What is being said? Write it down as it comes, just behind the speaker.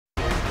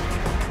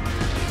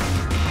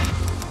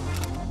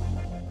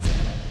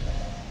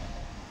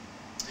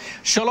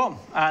Shalom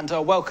and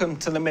welcome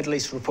to the Middle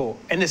East Report.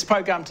 In this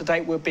programme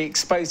today we'll be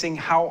exposing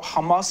how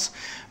Hamas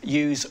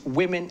use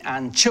women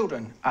and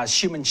children as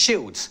human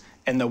shields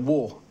in the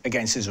war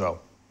against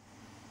Israel.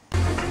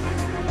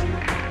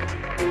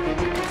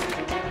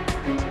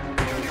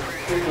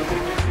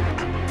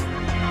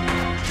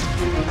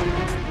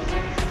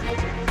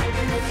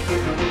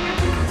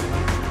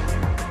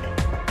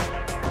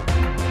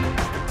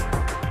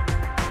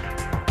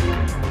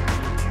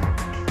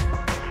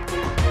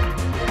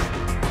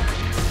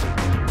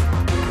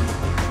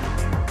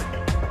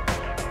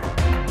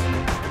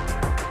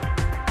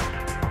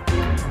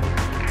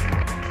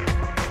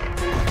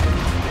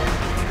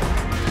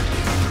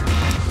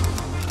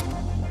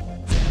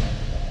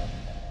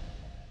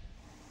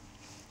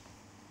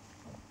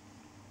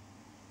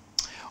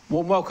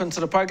 Warm welcome to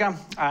the programme,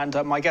 and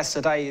my guest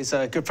today is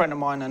a good friend of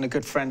mine and a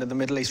good friend of the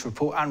Middle East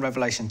Report and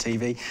Revelation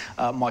TV,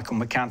 Michael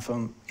McCann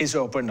from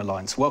Israel-Britain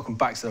Alliance. Welcome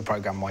back to the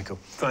programme, Michael.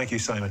 Thank you,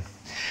 Simon.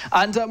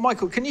 And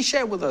Michael, can you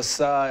share with us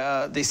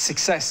the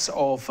success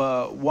of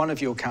one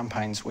of your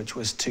campaigns, which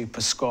was to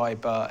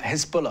prescribe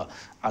Hezbollah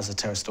as a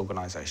terrorist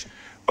organisation?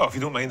 Well, if you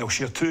don't mind, I'll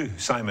share two,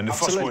 Simon.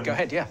 Absolutely, first one, go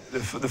ahead, yeah.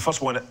 The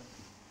first one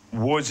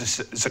was a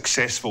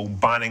successful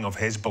banning of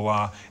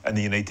Hezbollah in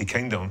the United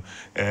Kingdom.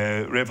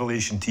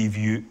 Revelation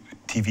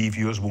TV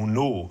viewers will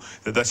know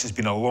that this has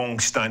been a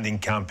long-standing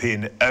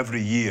campaign.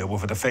 Every year we've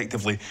had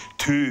effectively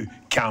two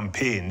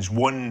campaigns,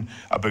 one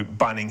about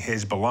banning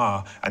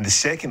Hezbollah and the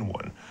second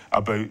one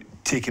about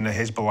taking the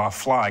Hezbollah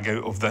flag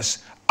out of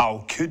this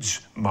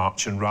Al-Quds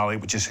march and rally,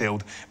 which is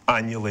held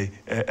annually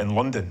in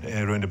London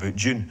around about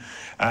June.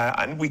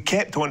 And we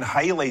kept on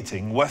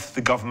highlighting with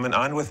the government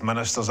and with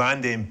ministers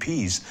and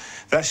MPs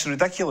this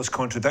ridiculous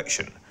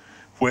contradiction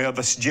where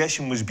the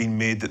suggestion was being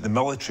made that the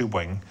military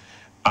wing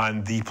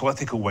and the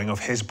political wing of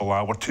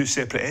Hezbollah were two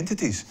separate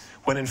entities,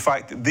 when in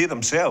fact they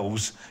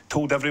themselves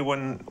told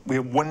everyone we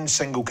have one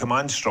single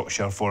command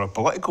structure for a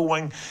political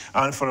wing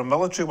and for a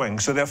military wing.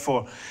 So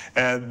therefore,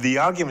 the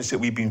arguments that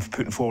we've been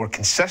putting forward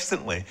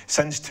consistently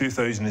since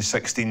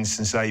 2016,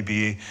 since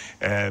IBA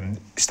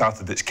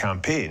started its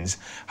campaigns,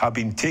 have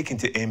been taken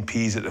to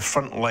MPs at the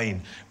front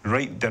line,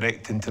 right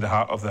direct into the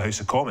heart of the House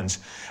of Commons.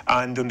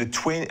 And on the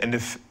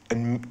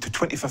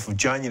 25th of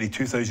January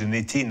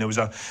 2018, there was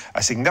a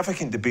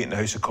significant debate in the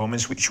House of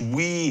Commons, which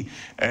we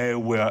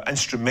were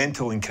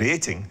instrumental in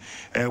creating,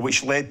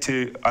 which led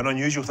to an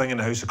unusual thing in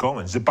the House of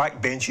Commons. The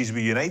backbenches were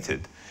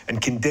united in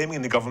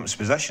condemning the government's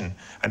position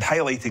and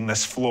highlighting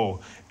this flaw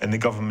in the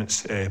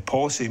government's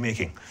policy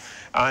making.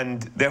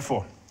 And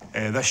therefore,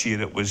 this year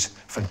it was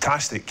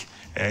fantastic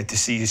to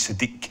see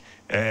Sajid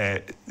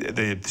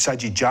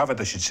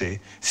Javid, I should say,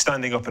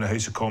 standing up in the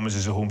House of Commons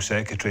as a Home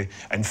Secretary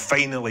and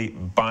finally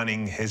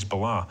banning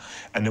Hezbollah.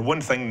 And the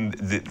one thing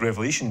that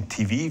Revelation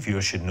TV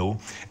viewers should know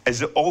is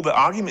that all the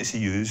arguments he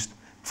used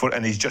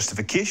in his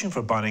justification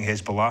for banning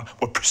Hezbollah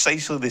were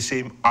precisely the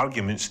same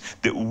arguments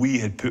that we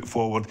had put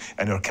forward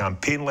in our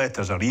campaign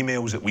letters, our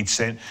emails that we'd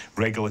sent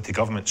regularly to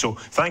government. So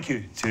thank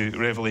you to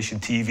Revelation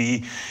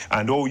TV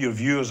and all your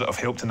viewers that have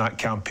helped in that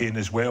campaign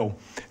as well,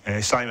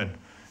 Simon.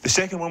 The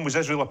second one was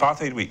Israel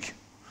Apartheid Week.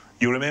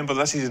 You'll remember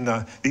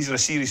these are a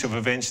series of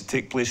events that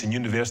take place in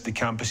university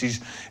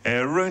campuses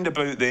around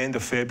about the end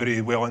of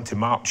February, well into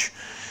March.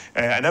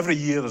 And every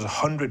year there's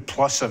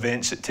 100+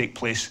 events that take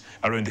place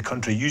around the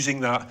country using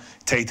that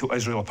title,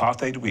 Israel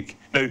Apartheid Week.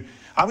 Now,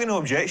 I've got no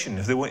objection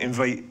if they want to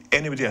invite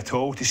anybody at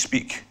all to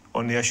speak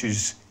on the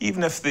issues,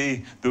 even if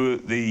the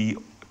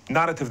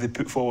narrative they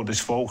put forward is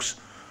false.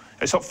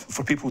 It's up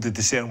for people to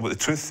discern what the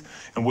truth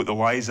and what the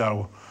lies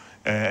are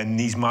in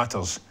these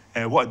matters.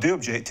 What I do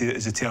object to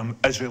is the term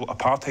Israel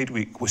Apartheid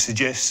Week, which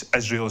suggests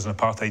Israel is an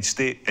apartheid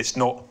state. It's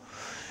not.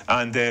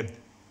 And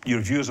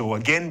your viewers will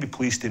again be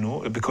pleased to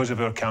know that because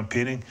of our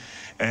campaigning,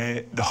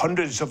 the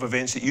hundreds of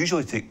events that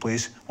usually take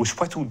place was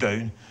whittled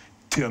down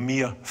to a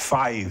mere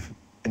 5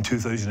 in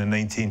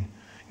 2019.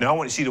 Now, I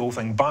want to see the whole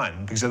thing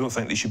banned because I don't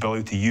think they should be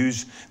allowed to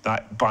use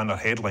that banner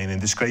headline in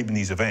describing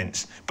these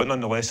events. But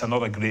nonetheless,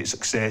 another great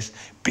success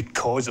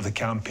because of the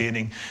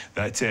campaigning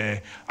that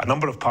a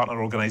number of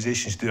partner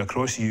organisations do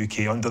across the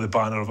UK under the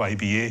banner of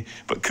IBA,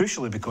 but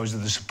crucially because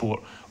of the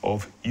support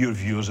of your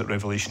viewers at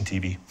Revelation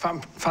TV.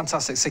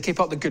 Fantastic. So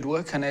keep up the good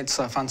work, and it's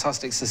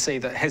fantastic to see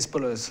that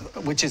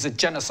Hezbollah, which is a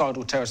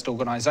genocidal terrorist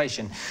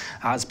organisation,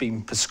 has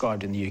been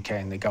prescribed in the UK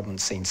and the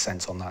government's seen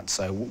sense on that.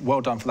 So well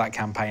done for that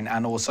campaign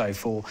and also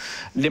for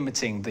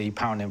limiting the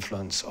power and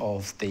influence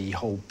of the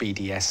whole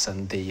BDS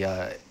and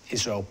the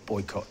Israel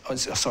boycott,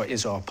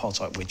 Israel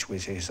apartheid, which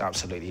is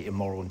absolutely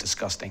immoral and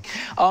disgusting.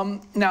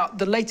 Now,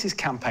 the latest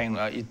campaign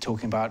you're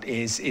talking about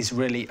is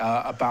really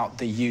about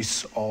the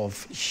use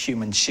of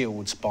human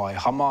shields by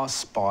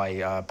Hamas,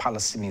 by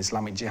Palestinian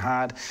Islamic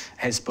Jihad,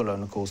 Hezbollah,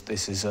 and of course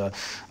this is a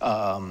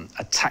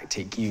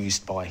tactic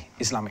used by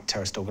Islamic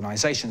terrorist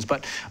organisations.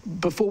 But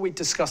before we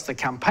discuss the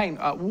campaign,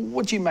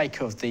 what do you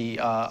make of the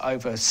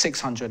over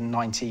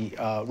 690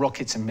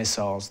 rockets and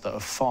missiles that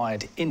are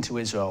fired into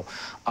Israel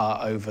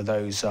over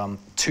those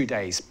 2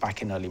 days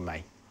back in early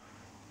May?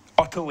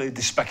 Utterly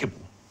despicable.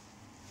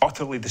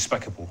 utterly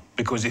despicable,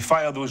 because they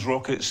fire those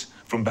rockets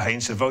from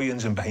behind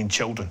civilians and behind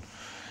children.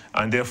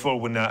 And therefore,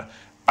 when the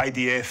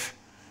IDF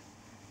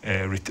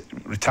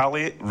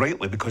retaliate,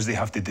 rightly, because they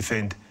have to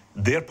defend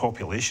their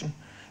population,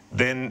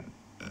 then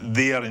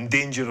they are in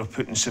danger of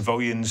putting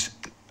civilians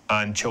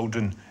and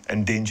children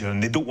in danger,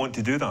 and they don't want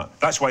to do that.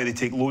 That's why they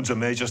take loads of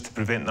measures to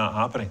prevent that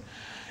happening.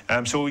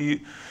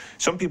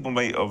 Some people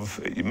might have,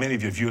 many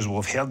of your viewers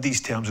will have heard these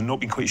terms and not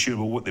been quite sure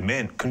about what they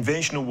meant.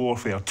 Conventional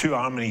warfare, two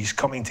armies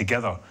coming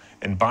together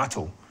in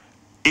battle.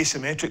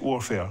 Asymmetric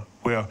warfare,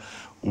 where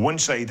one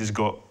side has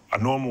got a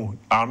normal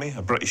army,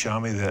 a British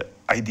army, the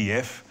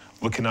IDF,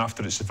 looking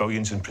after its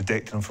civilians and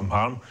protecting them from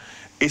harm.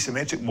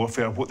 Asymmetric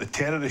warfare, what the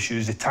terrorists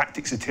use, the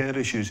tactics the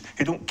terrorists use,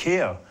 who don't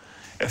care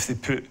if they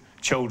put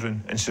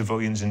children and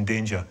civilians in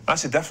danger.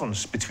 That's the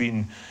difference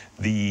between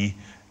the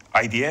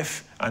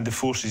IDF and the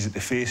forces that they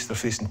face. They're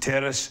facing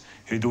terrorists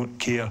who don't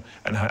care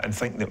and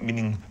think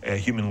that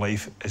human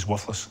life is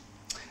worthless.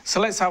 So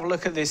let's have a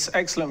look at this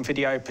excellent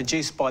video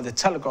produced by The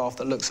Telegraph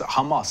that looks at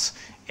Hamas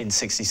in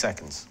 60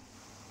 seconds.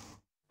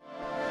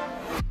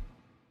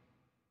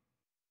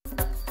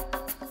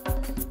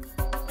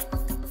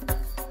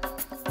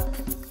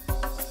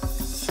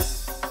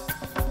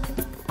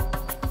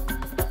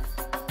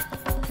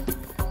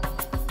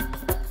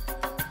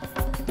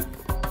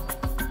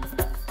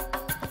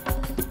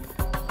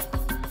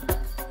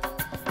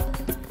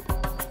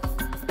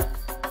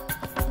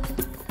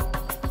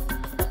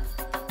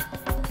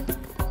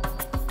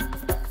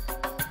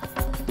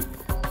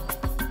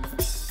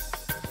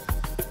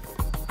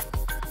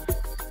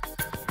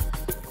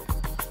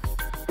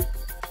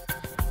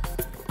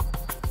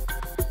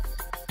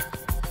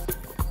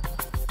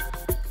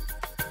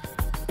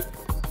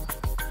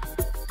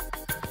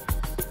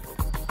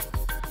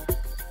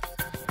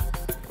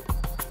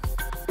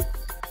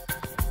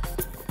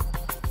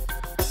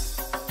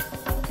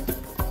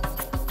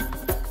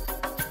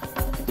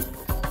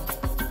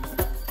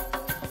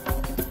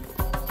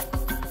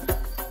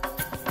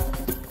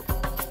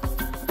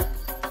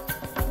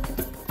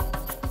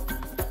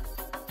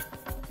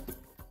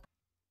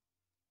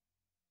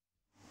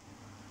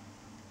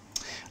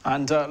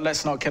 And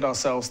let's not kid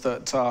ourselves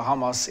that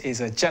Hamas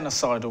is a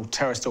genocidal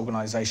terrorist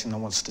organisation that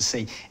wants to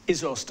see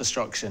Israel's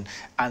destruction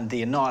and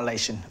the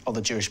annihilation of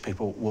the Jewish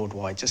people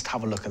worldwide. Just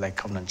have a look at their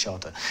covenant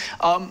charter.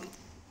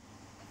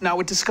 Now,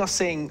 we're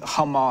discussing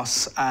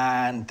Hamas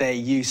and their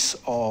use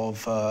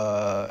of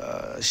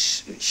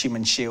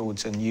human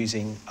shields and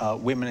using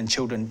women and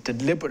children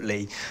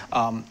deliberately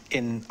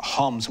in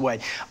harm's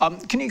way.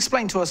 Can you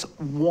explain to us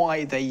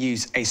why they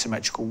use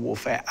asymmetrical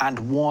warfare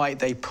and why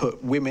they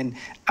put women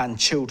and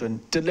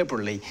children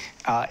deliberately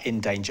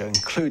in danger,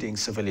 including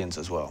civilians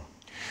as well?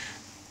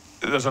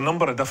 There's a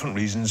number of different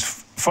reasons.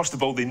 First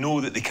of all, they know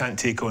that they can't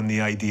take on the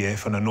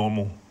IDF in a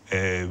normal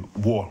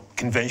war,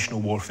 conventional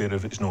warfare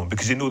if it's known,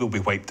 because they know they'll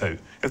be wiped out.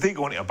 If they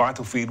go into a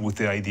battlefield with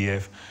the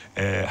IDF,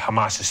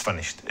 Hamas is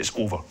finished, it's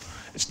over,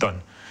 it's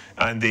done.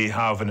 And they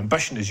have an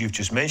ambition, as you've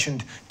just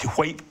mentioned, to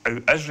wipe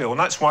out Israel. And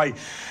that's why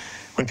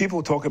when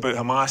people talk about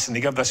Hamas and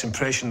they give this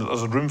impression that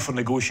there's a room for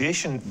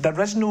negotiation,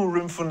 there is no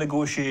room for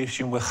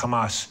negotiation with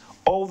Hamas.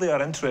 All they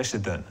are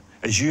interested in,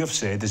 as you have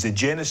said, is the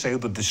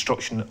genocidal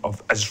destruction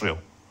of Israel.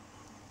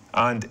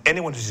 And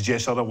anyone who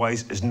suggests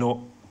otherwise is not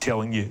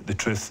telling you the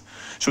truth.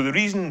 So the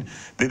reason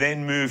they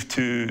then moved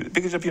to,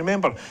 because if you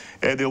remember,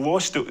 they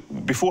lost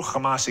it before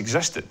Hamas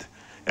existed.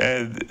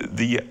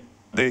 The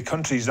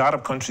countries, the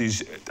Arab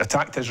countries,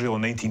 attacked Israel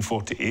in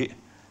 1948,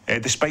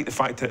 despite the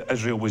fact that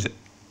Israel was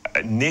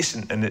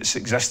nascent in its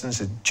existence,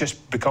 had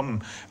just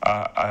become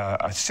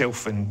a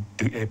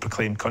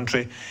self-proclaimed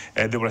country.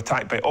 They were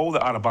attacked by all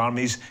the Arab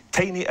armies.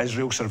 Tiny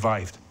Israel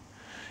survived.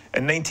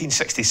 In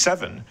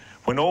 1967,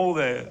 when all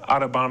the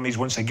Arab armies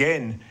once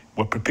again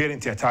were preparing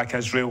to attack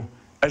Israel,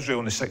 Israel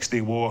in the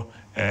Six-Day War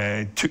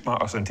took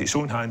matters into its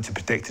own hand to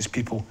protect its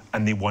people,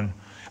 and they won.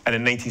 And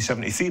in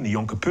 1973, in the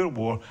Yom Kippur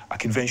War, a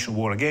conventional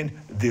war again,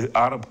 the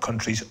Arab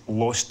countries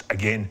lost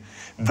again.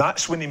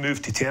 That's when they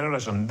moved to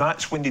terrorism.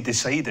 That's when they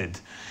decided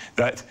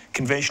that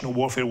conventional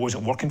warfare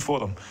wasn't working for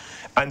them.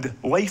 And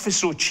life is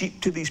so cheap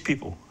to these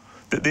people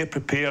that they're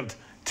prepared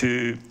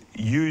to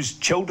use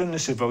children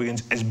and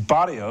civilians as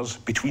barriers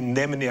between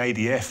them and the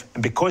IDF.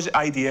 And because the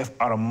IDF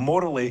are a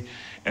moral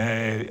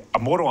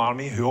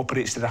army who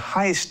operates to the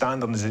highest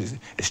standards,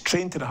 is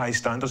trained to the highest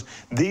standards,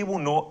 they will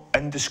not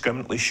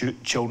indiscriminately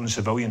shoot children and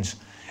civilians.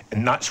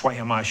 And that's why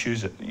Hamas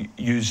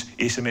use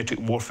asymmetric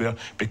warfare,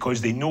 because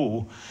they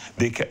know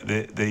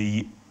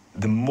the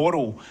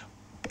moral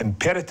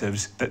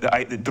imperatives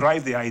that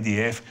drive the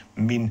IDF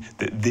mean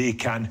that they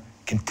can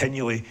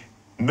continually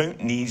mount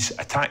these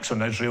attacks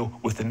on Israel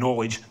with the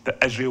knowledge that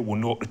Israel will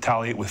not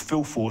retaliate with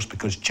full force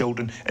because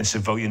children and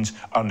civilians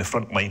are on the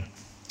front line.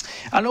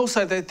 And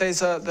also, there's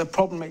the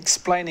problem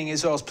explaining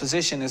Israel's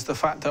position is the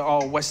fact that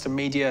our Western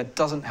media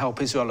doesn't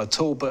help Israel at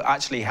all, but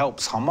actually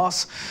helps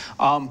Hamas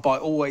by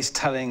always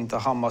telling the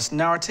Hamas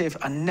narrative,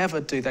 and never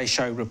do they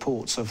show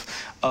reports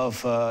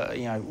of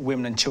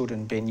women and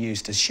children being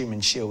used as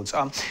human shields.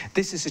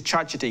 This is a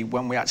tragedy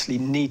when we actually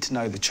need to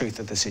know the truth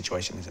of the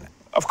situation, isn't it?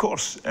 Of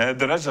course,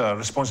 there is a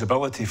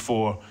responsibility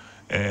for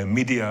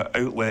media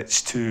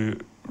outlets to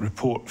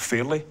report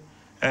fairly.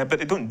 But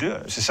they don't do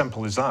it. It's as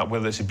simple as that,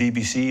 whether it's the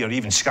BBC or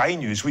even Sky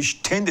News,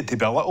 which tended to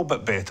be a little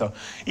bit better.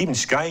 Even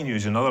Sky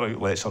News and other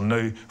outlets are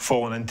now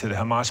falling into the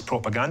Hamas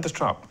propaganda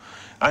trap.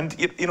 And,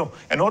 you know,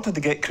 in order to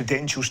get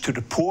credentials to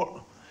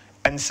report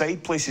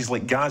inside places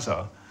like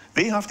Gaza,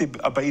 they have to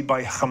abide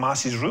by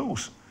Hamas's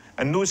rules.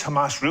 And those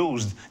Hamas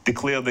rules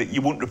declare that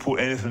you won't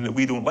report anything that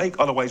we don't like,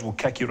 otherwise we'll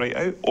kick you right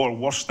out, or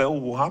worse still,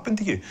 will happen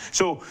to you.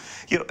 So,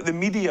 you know, the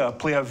media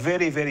play a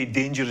very, very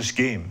dangerous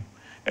game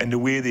in the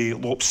way they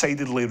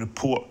lopsidedly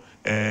report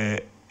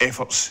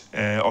efforts,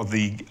 or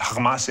the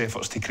Hamas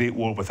efforts to create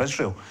war with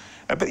Israel.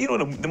 But, you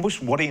know, the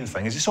most worrying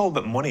thing is it's all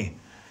about money.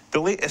 The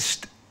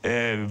latest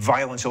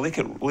violence, the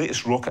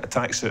latest rocket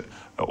attacks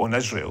on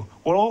Israel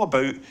were all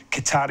about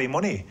Qatari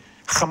money.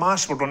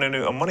 Hamas were running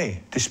out of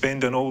money to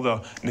spend on all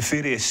the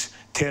nefarious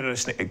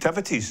terrorist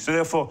activities. So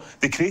therefore,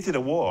 they created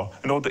a war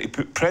in order to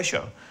put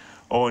pressure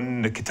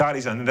on the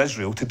Qataris and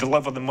Israel to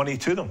deliver the money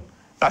to them.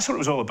 That's what it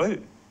was all about.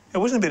 It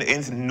wasn't about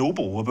anything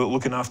noble about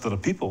looking after the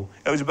people.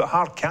 It was about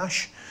hard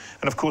cash.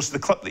 And of course, the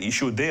clip that you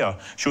showed there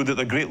showed that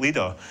the great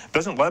leader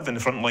doesn't live in the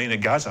front line at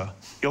Gaza.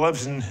 He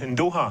lives in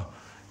Doha,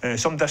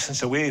 some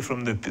distance away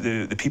from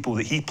the people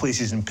that he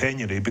places in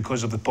penury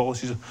because of the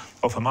policies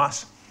of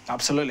Hamas.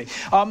 Absolutely.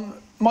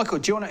 Michael,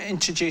 do you want to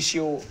introduce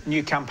your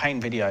new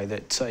campaign video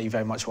that you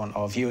very much want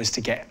our viewers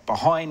to get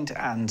behind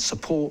and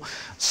support,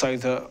 so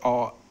that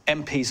our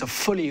MPs are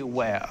fully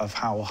aware of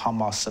how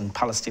Hamas and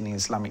Palestinian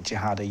Islamic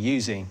Jihad are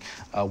using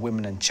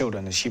women and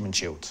children as human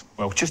shields?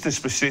 Well, just as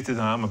frustrated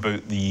I am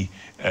about the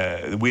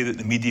way that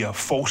the media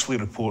falsely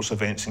reports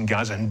events in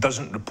Gaza and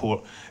doesn't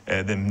report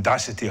the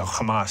mendacity of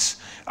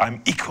Hamas,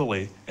 I'm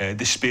equally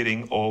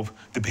despairing of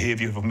the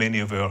behaviour of many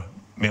of our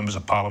members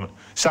of Parliament.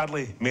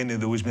 Sadly, many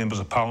of those members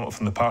of Parliament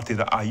from the party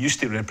that I used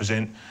to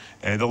represent,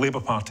 the Labour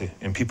Party,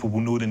 and people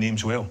will know the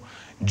names well: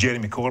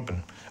 Jeremy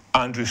Corbyn,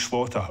 Andrew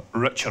Slaughter,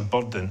 Richard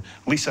Burden,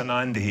 Lisa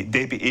Nandy,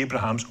 Debbie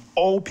Abrahams,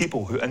 all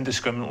people who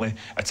indiscriminately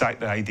attacked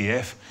the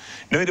IDF.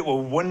 Now that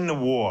we've won the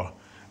war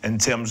in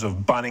terms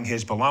of banning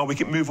Hezbollah, we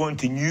can move on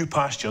to new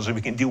pastures and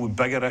we can deal with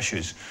bigger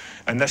issues.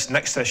 And this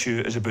next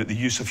issue is about the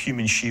use of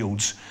human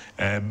shields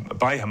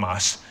by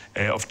Hamas,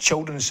 of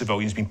children and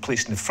civilians being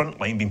placed in the front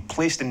line, being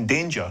placed in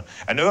danger.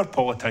 And our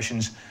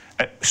politicians,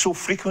 so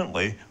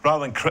frequently,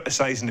 rather than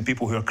criticising the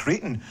people who are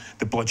creating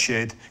the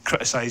bloodshed,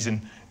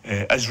 criticising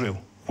Israel,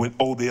 when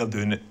all they are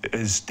doing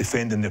is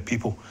defending their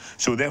people.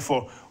 So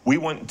therefore, we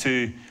want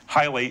to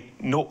highlight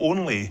not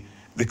only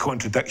the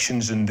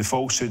contradictions and the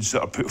falsehoods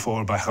that are put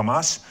forward by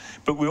Hamas,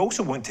 but we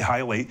also want to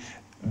highlight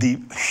the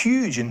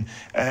huge and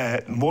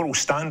moral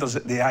standards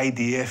that the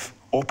IDF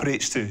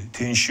operates to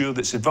ensure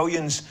that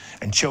civilians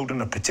and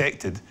children are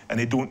protected and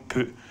they don't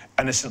put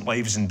innocent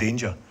lives in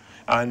danger.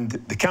 And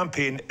the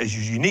campaign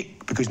is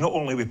unique because not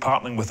only are we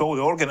partnering with all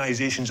the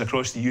organisations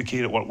across the UK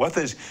that work with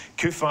us,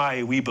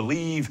 CUFI, We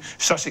Believe,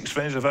 Sussex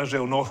Friends of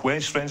Israel, North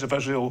West Friends of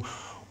Israel,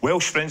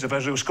 Welsh Friends of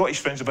Israel, Scottish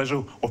Friends of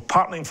Israel, we're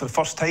partnering for the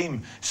first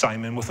time,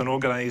 Simon, with an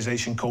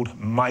organisation called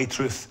My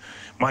Truth.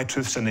 My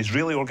Truth's an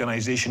Israeli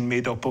organisation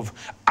made up of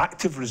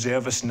active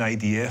reservists in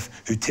IDF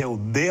who tell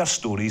their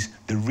stories,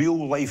 the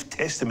real-life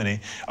testimony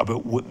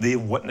about what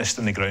they've witnessed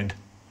on the ground.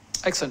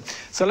 Excellent.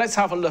 So let's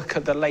have a look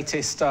at the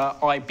latest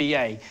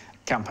IBA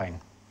campaign.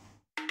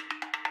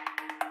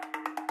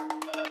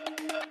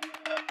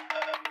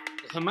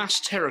 The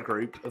Hamas terror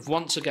group have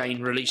once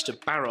again released a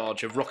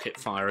barrage of rocket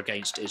fire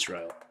against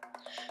Israel.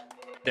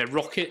 Their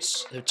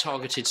rockets have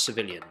targeted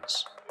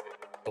civilians,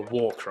 a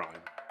war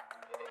crime.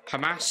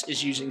 Hamas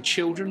is using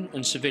children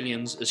and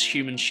civilians as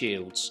human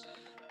shields,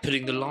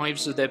 putting the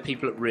lives of their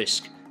people at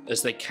risk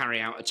as they carry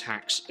out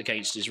attacks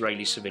against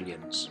Israeli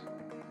civilians.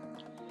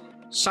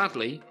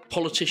 Sadly,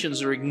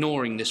 politicians are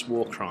ignoring this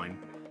war crime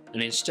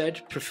and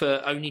instead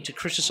prefer only to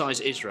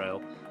criticise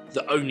Israel,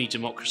 the only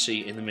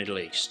democracy in the Middle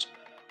East.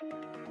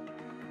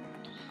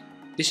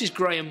 This is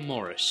Graham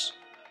Morris,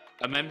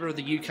 a member of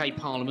the UK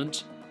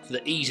Parliament for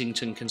the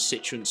Easington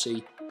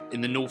constituency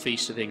in the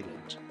northeast of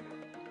England.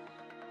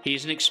 He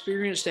is an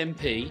experienced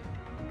MP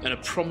and a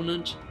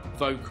prominent,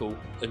 vocal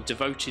and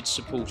devoted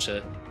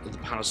supporter of the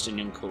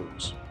Palestinian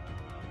cause.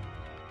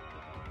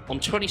 On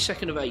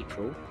 22nd of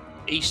April,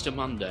 Easter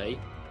Monday,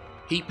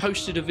 he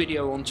posted a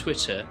video on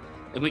Twitter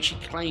in which he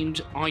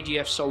claimed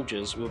IDF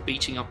soldiers were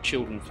beating up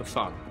children for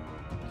fun.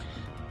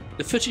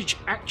 The footage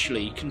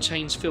actually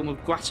contains film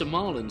of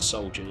Guatemalan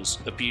soldiers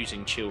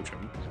abusing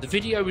children. The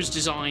video was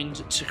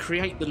designed to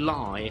create the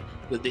lie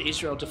that the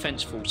Israel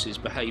Defence Forces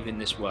behave in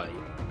this way.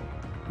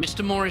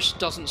 Mr. Morris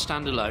doesn't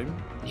stand alone.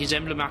 He's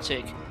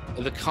emblematic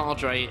of a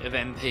cadre of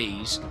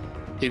MPs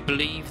who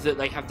believe that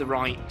they have the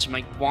right to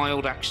make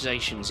wild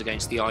accusations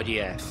against the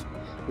IDF,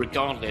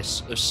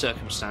 regardless of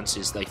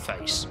circumstances they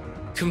face.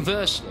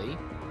 Conversely,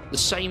 the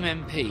same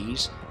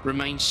MPs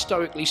remain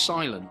stoically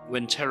silent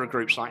when terror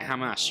groups like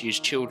Hamas use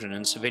children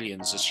and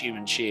civilians as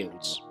human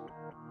shields.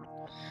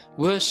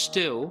 Worse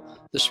still,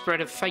 the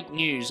spread of fake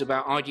news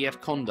about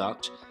IDF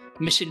conduct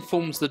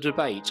misinforms the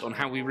debate on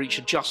how we reach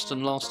a just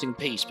and lasting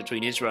peace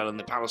between Israel and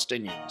the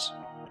Palestinians.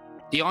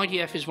 The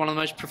IDF is one of the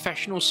most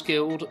professional,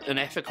 skilled and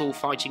ethical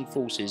fighting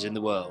forces in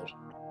the world.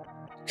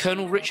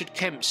 Colonel Richard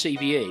Kemp,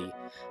 CBE,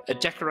 a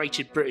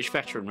decorated British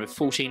veteran with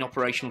 14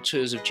 operational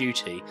tours of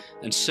duty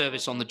and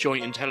service on the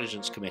Joint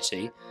Intelligence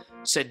Committee,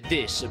 said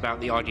this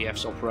about the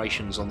IDF's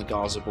operations on the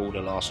Gaza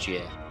border last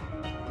year.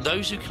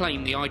 Those who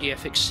claim the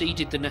IDF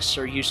exceeded the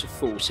necessary use of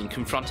force in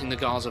confronting the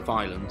Gaza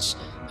violence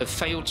have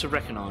failed to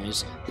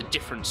recognise the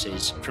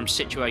differences from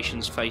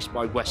situations faced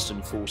by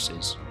Western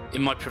forces.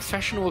 In my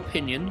professional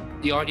opinion,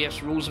 the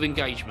IDF's rules of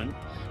engagement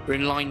are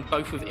in line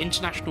both with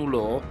international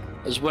law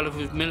as well as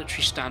with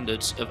military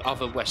standards of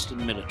other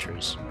Western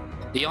militaries.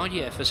 The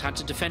IDF has had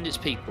to defend its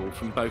people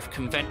from both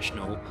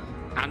conventional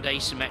and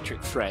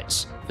asymmetric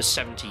threats for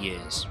 70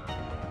 years.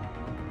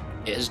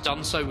 It has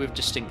done so with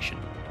distinction.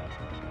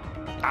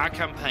 Our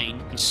campaign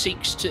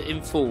seeks to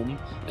inform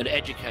and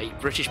educate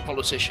British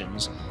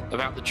politicians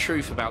about the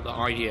truth about the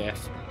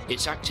IDF,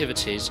 its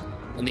activities,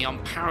 and the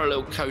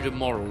unparalleled code of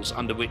morals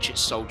under which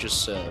its soldiers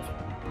serve.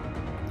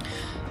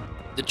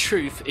 The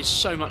truth is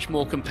so much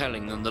more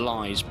compelling than the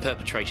lies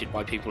perpetrated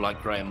by people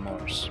like Graham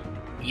Morris.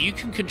 You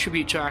can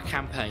contribute to our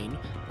campaign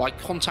by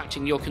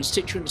contacting your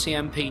constituency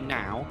MP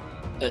now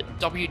at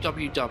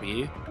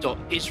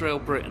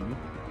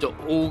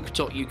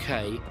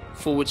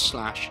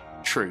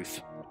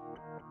www.israelbritain.org.uk/truth.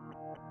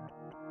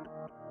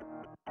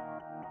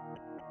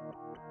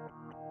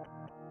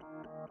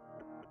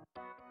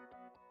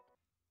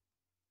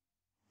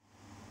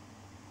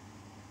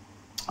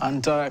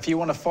 And if you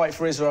want to fight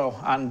for Israel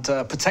and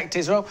protect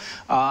Israel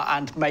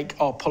and make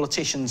our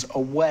politicians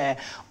aware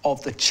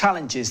of the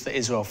challenges that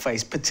Israel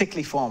face,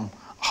 particularly from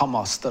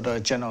Hamas, that are a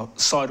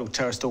genocidal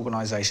terrorist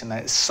organisation, then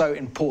it's so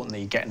important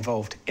that you get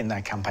involved in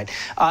their campaign.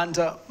 And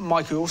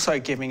Michael, you're also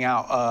giving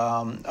out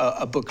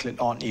a booklet,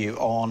 aren't you,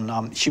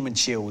 on human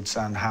shields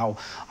and how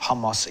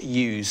Hamas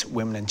use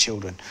women and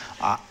children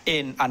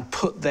and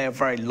put their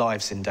very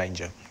lives in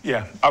danger.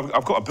 Yeah,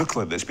 I've got a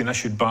booklet that's been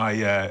issued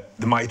by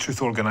the My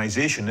Truth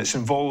organisation. It's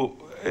available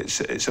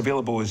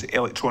as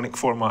electronic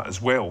format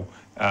as well,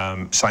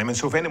 Simon.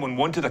 So if anyone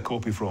wanted a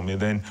copy from you,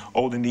 then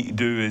all they need to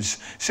do is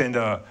send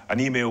an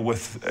email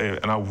with,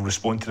 and I'll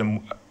respond to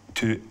them,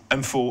 to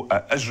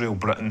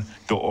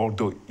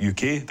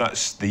info@israelbritain.org.uk.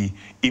 That's the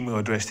email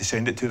address to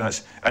send it to.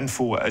 That's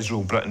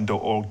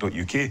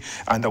info@israelbritain.org.uk.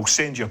 And I'll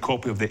send you a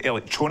copy of the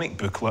electronic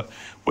booklet,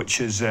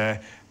 which is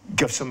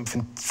gives some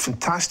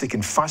fantastic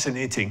and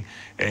fascinating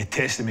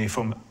testimony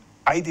from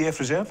IDF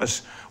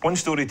reservists. One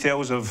story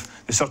tells of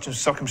the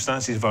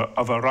circumstances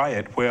of a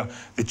riot where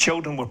the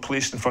children were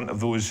placed in front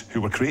of those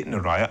who were creating the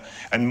riot,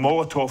 and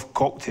Molotov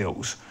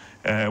cocktails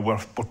were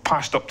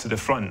passed up to the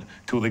front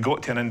till they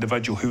got to an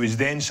individual who was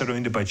then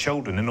surrounded by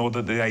children in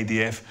order that the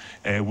IDF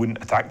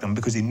wouldn't attack them,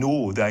 because they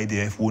know the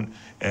IDF won't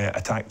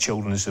attack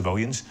children and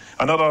civilians.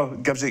 Another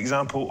gives the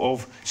example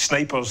of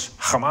snipers,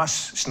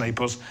 Hamas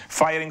snipers,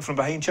 firing from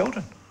behind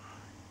children.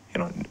 You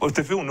know, with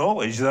the full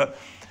knowledge that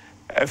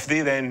if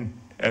the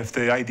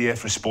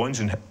IDF responds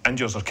and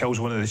injures or kills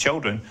one of the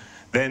children,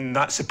 then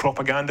that's the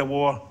propaganda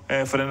war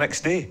for the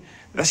next day.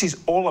 This is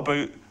all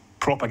about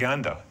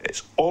propaganda.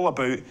 It's all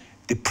about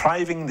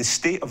depriving the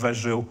state of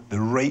Israel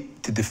the right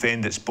to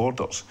defend its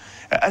borders.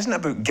 It isn't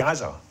about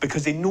Gaza,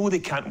 because they know they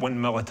can't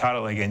win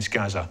militarily against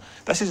Gaza.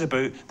 This is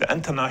about the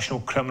International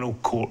Criminal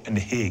Court in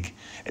The Hague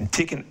and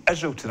taking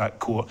Israel to that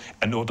court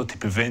in order to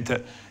prevent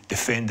it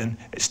defending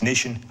its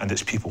nation and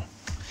its people.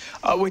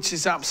 Which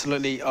is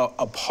absolutely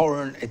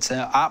abhorrent. It's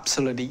an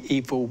absolutely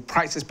evil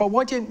practice. But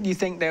why don't you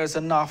think there's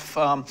enough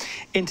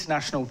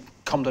international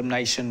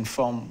condemnation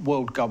from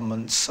world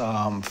governments,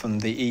 from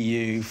the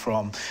EU,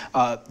 from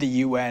the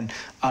UN,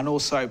 and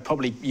also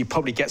you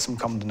probably get some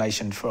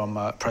condemnation from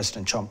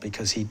President Trump,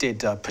 because he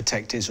did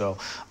protect Israel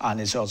and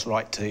Israel's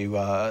right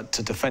to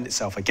defend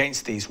itself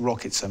against these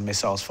rockets and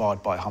missiles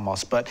fired by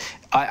Hamas. But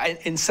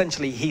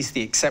essentially, he's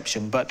the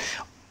exception. But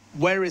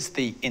where is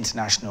the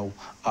international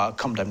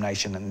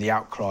condemnation and the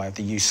outcry of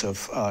the use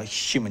of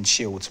human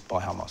shields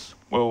by Hamas?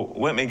 Well,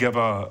 let me give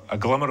a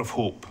glimmer of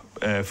hope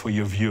for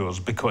your viewers,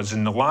 because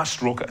in the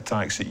last rocket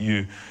attacks that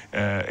you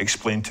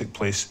explained took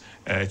place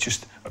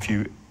just a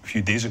few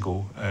days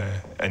ago,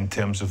 in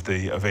terms of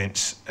the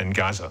events in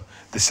Gaza,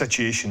 the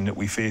situation that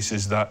we face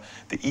is that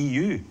the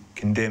EU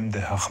condemned the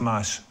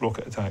Hamas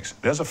rocket attacks.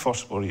 There's a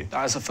first for you.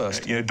 That is a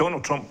first. You know,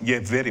 Donald Trump,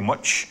 very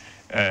much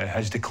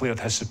has declared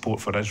his support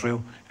for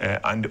Israel,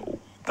 and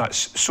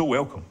that's so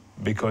welcome,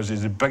 because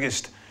it's the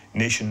biggest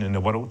nation in the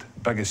world,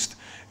 biggest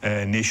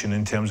nation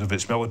in terms of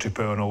its military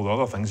power and all the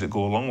other things that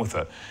go along with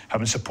it.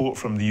 Having support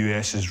from the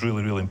US is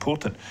really, really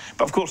important.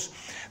 But of course,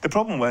 the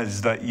problem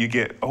is that you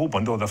get a whole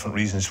bundle of different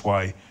reasons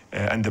why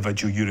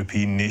individual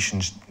European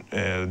nations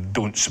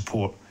don't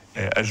support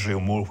Israel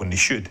more when they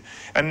should.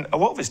 And a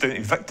lot of it's down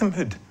to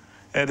victimhood.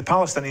 The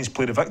Palestinians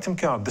played a victim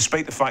card,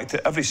 despite the fact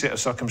that every set of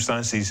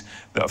circumstances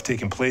that have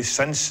taken place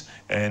since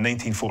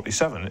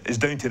 1947 is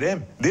down to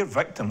them. They're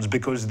victims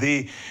because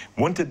they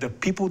wanted their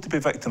people to be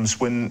victims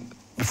when,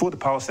 before the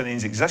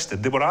Palestinians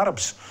existed, they were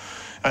Arabs.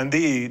 And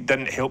they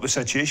didn't help the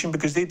situation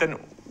because they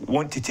didn't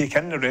want to take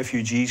in the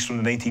refugees from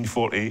the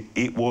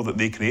 1948 war that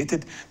they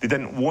created. They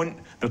didn't want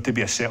there to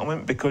be a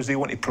settlement because they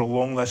want to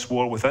prolong this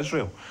war with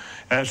Israel.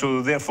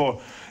 So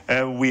therefore,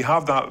 we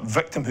have that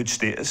victimhood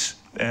status,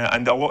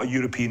 and a lot of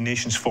European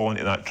nations fall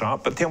into that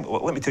trap. But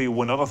let me tell you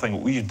one other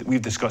thing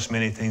we've discussed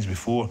many times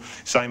before,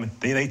 Simon.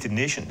 The United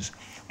Nations,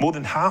 more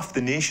than half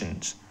the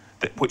nations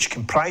which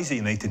comprise the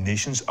United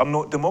Nations are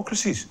not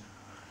democracies.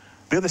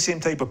 They're the same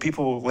type of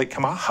people like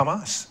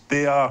Hamas.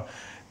 They are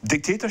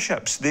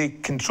dictatorships. They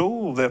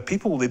control their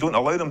people. They don't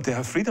allow them to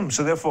have freedom.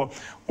 So therefore,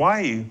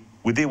 why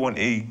would they want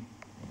to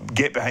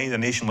get behind a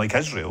nation like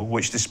Israel,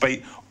 which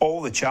despite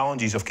all the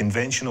challenges of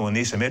conventional and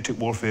asymmetric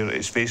warfare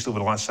it's faced over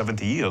the last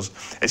 70 years,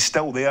 is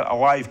still there,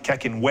 alive,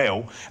 kicking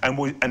well,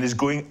 and is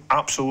going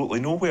absolutely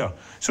nowhere.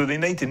 So the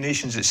United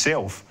Nations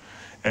itself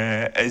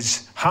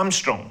is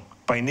hamstrung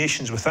by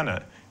nations within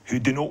it who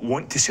do not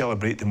want to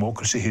celebrate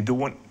democracy, who don't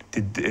want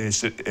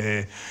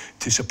to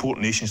support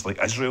nations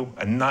like Israel,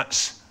 and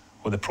that's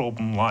where the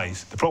problem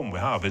lies. The problem we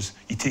have is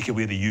you take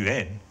away the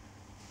UN,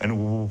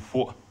 and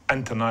what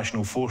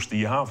international force do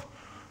you have?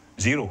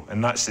 Zero.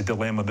 And that's the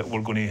dilemma that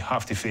we're going to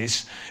have to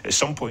face at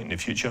some point in the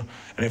future.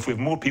 And if we have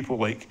more people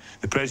like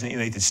the President of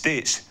the United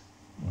States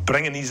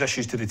bringing these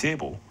issues to the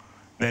table,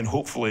 then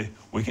hopefully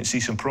we can see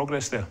some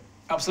progress there.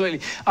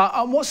 Absolutely.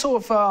 And what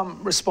sort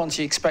of response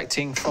are you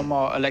expecting from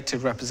our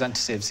elected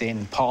representatives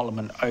in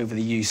Parliament over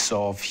the use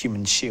of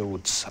human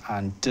shields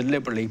and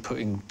deliberately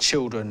putting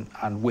children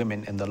and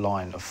women in the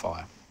line of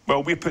fire?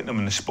 Well, we're putting them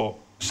in the spot,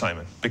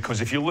 Simon,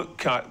 because if you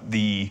look at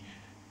the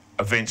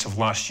events of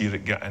last year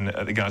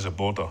at the Gaza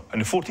border, on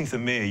the 14th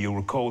of May, you'll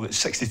recall that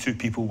 62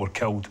 people were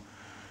killed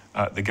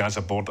at the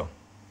Gaza border.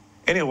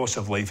 Any loss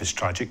of life is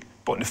tragic,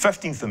 but on the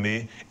 15th of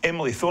May,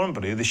 Emily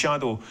Thornberry, the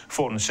shadow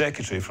Foreign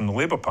Secretary from the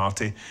Labour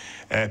Party,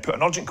 put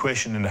an urgent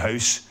question in the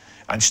House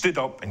and stood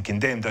up and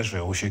condemned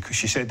Israel.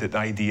 She said that the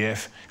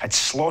IDF had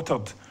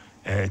slaughtered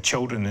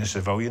children and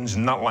civilians,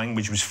 and that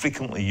language was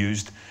frequently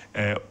used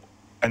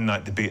in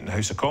that debate in the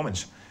House of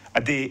Commons.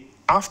 A day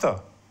after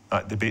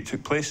that debate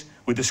took place,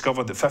 we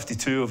discovered that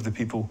 53 of the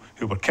people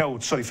who were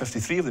killed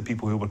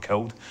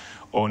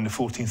on the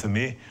 14th of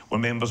May were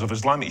members of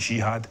Islamic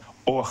Jihad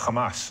or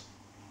Hamas.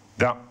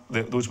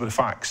 Those were the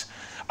facts.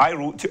 I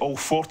wrote to all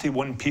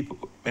 41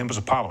 members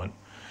of Parliament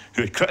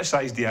who had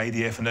criticised the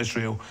IDF in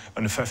Israel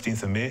on the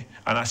 15th of May,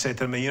 and I said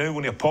to them, you know,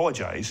 when you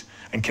apologise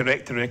and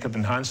correct the record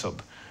in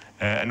Hansard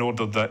in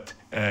order that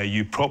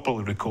you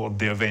properly record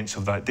the events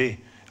of that day,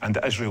 and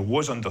that Israel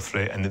was under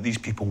threat and that these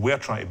people were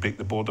trying to break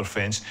the border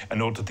fence in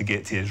order to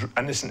get to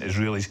innocent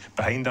Israelis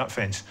behind that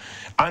fence.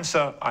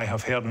 Answer, I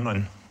have heard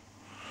none.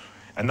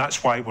 And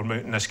that's why we're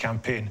mounting this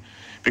campaign.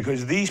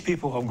 Because these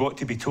people have got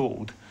to be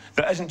told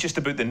that isn't just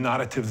about the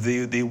narrative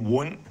they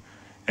want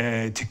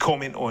to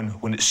comment on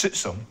when it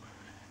suits them.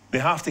 They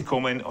have to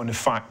comment on the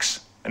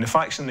facts. And the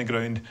facts on the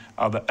ground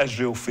are that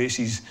Israel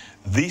faces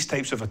these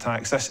types of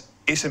attacks, this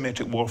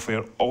asymmetric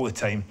warfare all the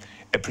time.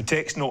 It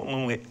protects not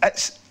only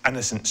its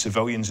innocent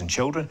civilians and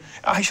children,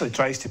 it actually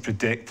tries to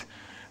protect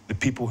the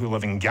people who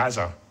live in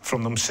Gaza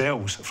from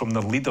themselves, from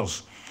their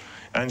leaders.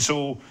 And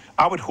so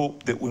I would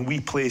hope that when we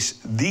place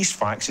these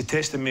facts, the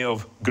testimony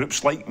of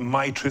groups like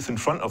My Truth in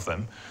front of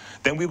them,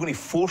 then we're going to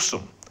force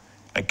them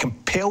and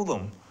compel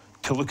them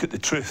to look at the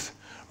truth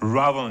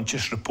rather than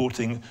just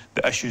reporting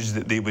the issues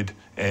that they would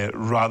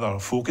rather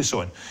focus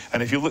on.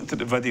 And if you looked at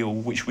the video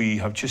which we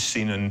have just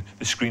seen on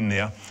the screen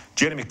there,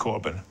 Jeremy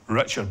Corbyn,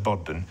 Richard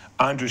Burden,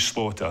 Andrew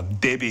Slaughter,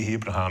 Debbie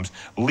Abrahams,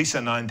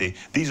 Lisa Nandy,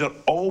 these are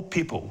all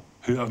people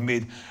who have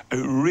made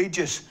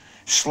outrageous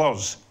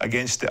slurs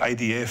against the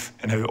IDF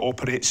and how it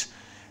operates.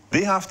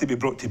 They have to be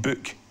brought to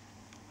book,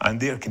 and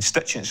their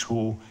constituents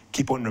will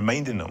keep on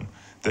reminding them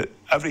that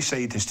every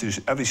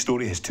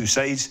story has two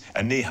sides,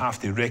 and they have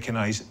to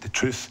recognise the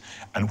truth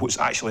and what's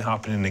actually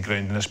happening on the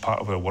ground in this part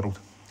of our world.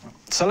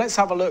 So let's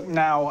have a look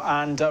now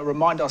and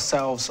remind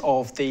ourselves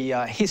of the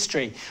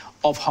history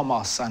of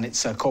Hamas and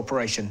its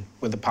cooperation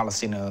with the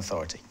Palestinian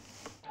Authority.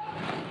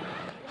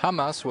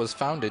 Hamas was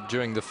founded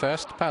during the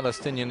first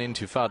Palestinian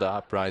Intifada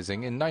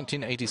uprising in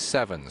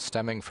 1987,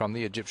 stemming from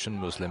the Egyptian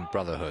Muslim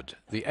Brotherhood.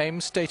 The aim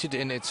stated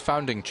in its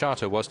founding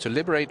charter was to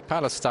liberate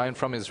Palestine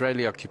from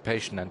Israeli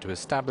occupation and to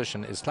establish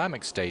an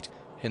Islamic state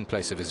in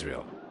place of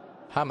Israel.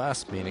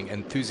 Hamas, meaning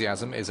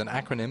enthusiasm, is an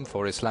acronym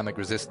for Islamic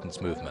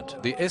Resistance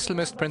Movement. The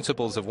Islamist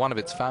principles of one of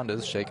its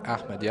founders, Sheikh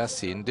Ahmed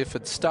Yassin,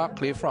 differed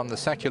starkly from the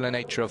secular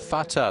nature of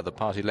Fatah, the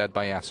party led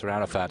by Yasser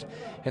Arafat,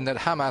 in that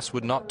Hamas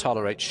would not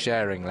tolerate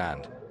sharing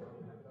land.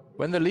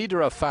 When the leader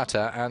of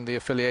Fatah and the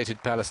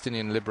affiliated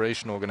Palestinian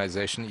Liberation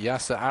Organization,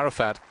 Yasser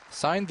Arafat,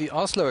 signed the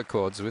Oslo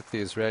Accords with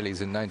the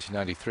Israelis in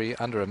 1993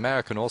 under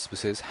American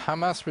auspices,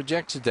 Hamas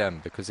rejected them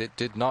because it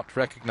did not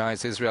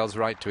recognize Israel's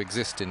right to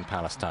exist in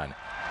Palestine.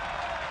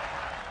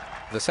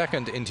 The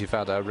second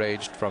Intifada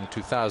raged from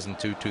 2000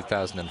 to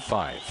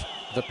 2005.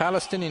 The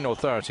Palestinian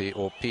Authority,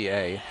 or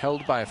PA,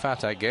 held by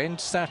Fatah, gained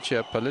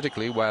stature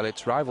politically while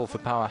its rival for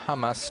power,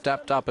 Hamas,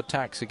 stepped up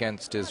attacks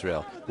against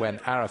Israel. When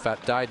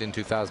Arafat died in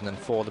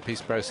 2004, the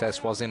peace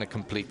process was in a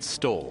complete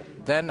stall.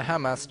 Then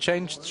Hamas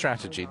changed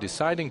strategy,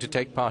 deciding to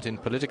take part in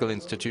political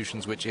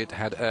institutions which it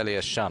had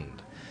earlier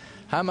shunned.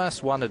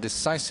 Hamas won a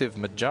decisive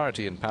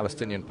majority in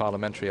Palestinian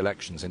parliamentary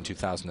elections in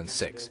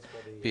 2006.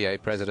 PA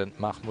President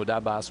Mahmoud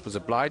Abbas was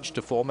obliged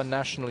to form a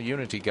national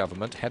unity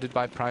government headed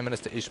by Prime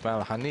Minister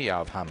Ismail Haniyeh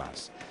of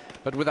Hamas.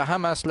 But with a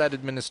Hamas-led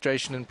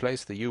administration in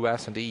place, the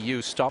US and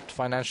EU stopped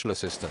financial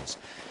assistance.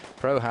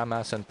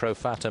 Pro-Hamas and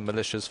pro-Fatah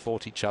militias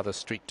fought each other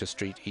street to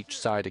street, each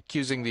side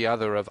accusing the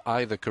other of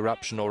either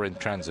corruption or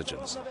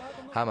intransigence.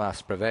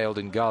 Hamas prevailed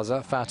in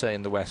Gaza, Fatah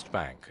in the West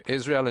Bank.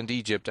 Israel and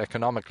Egypt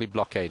economically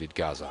blockaded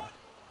Gaza.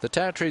 The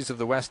territories of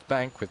the West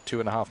Bank, with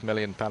 2.5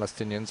 million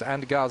Palestinians,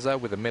 and Gaza,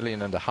 with 1.5 million,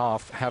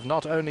 have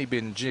not only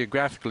been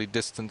geographically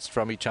distanced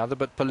from each other,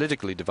 but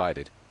politically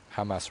divided.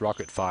 Hamas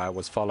rocket fire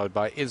was followed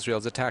by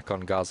Israel's attack on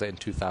Gaza in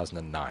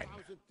 2009.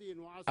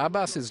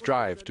 Abbas's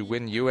drive to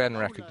win UN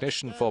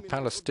recognition for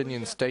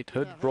Palestinian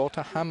statehood brought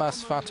a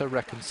Hamas-Fatah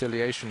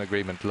reconciliation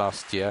agreement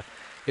last year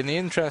in the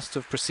interest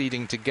of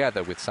proceeding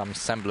together with some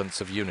semblance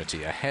of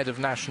unity ahead of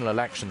national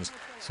elections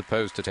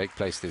supposed to take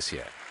place this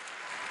year.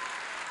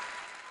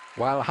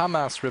 While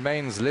Hamas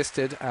remains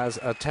listed as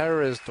a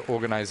terrorist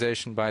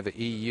organization by the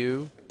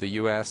EU, the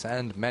US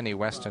and many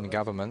Western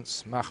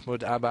governments,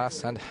 Mahmoud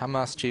Abbas and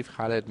Hamas chief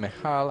Khaled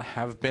Mehal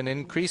have been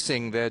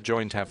increasing their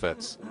joint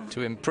efforts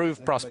to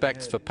improve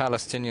prospects for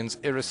Palestinians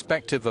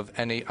irrespective of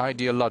any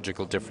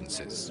ideological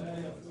differences.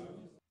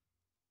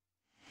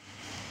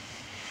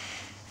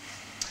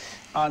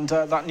 And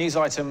that news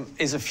item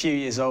is a few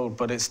years old,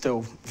 but it's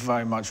still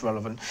very much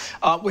relevant.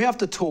 We have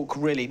to talk,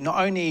 really,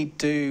 not only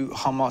do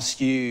Hamas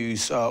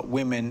use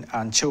women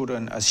and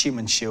children as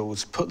human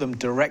shields, put them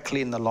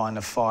directly in the line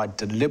of fire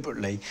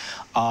deliberately,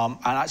 and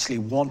actually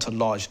want a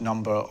large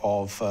number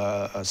of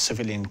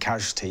civilian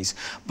casualties,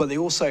 but they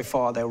also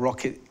fire their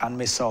rocket and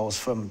missiles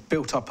from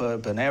built-up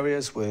urban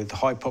areas with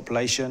high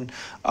population.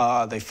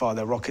 They fire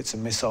their rockets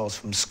and missiles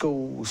from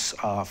schools,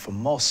 from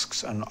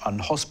mosques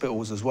and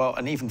hospitals as well,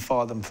 and even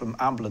fire them from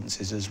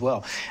ambulances as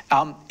well.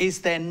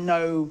 Is there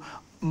no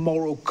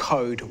moral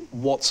code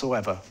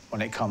whatsoever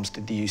when it comes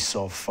to the use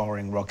of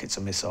firing rockets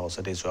and missiles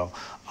at Israel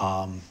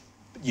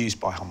used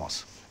by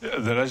Hamas?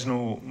 There is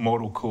no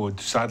moral code,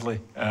 sadly.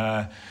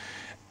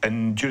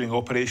 And during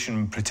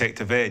Operation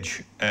Protective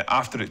Edge,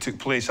 after it took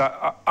place,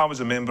 I was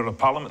a member of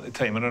Parliament at the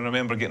time, and I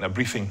remember getting a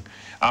briefing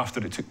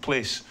after it took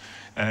place,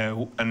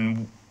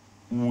 and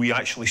we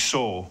actually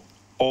saw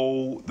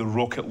all the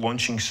rocket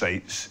launching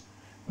sites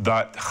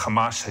that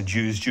Hamas had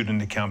used during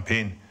the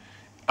campaign,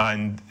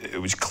 and it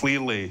was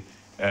clearly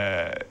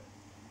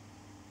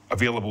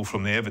available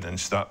from the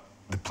evidence that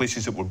the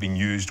places that were being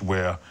used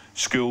were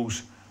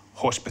schools,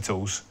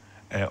 hospitals,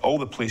 all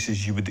the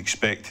places you would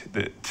expect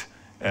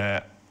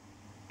that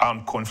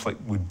armed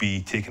conflict would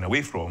be taken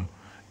away from.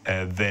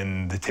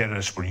 Then the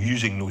terrorists were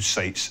using those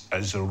sites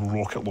as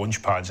rocket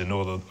launch pads in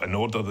order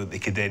that they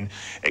could then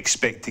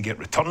expect to get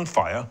return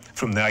fire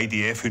from the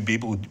IDF, who'd be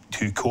able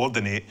to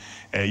coordinate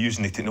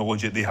using the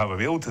technology that they have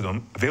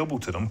available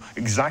to them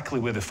exactly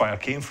where the fire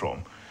came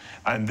from,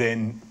 and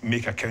then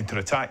make a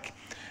counter-attack.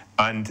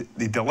 And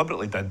they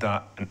deliberately did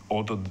that in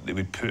order that they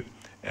would put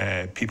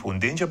people in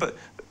danger. But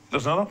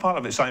there's another part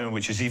of it, Simon,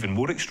 which is even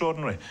more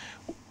extraordinary.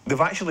 They've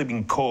actually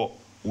been caught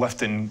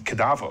lifting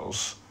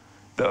cadavers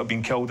that have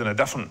been killed in a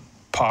different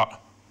part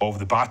of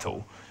the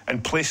battle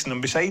and placing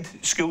them beside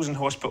schools and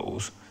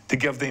hospitals to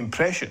give the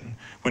impression,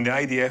 when the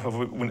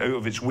IDF went out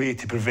of its way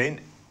to prevent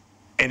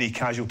any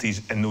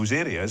casualties in those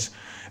areas,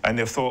 and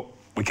they've thought,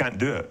 we can't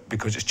do it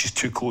because it's just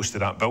too close to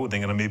that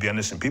building and there may be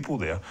innocent people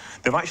there.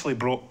 They've actually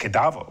brought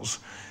cadavers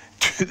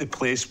to the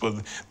place where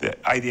the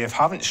IDF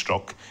haven't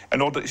struck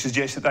in order to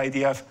suggest that the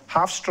IDF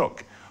have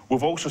struck.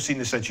 We've also seen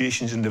the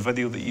situations in the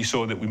video that you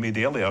saw that we made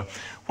earlier,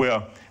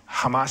 where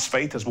Hamas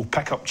fighters will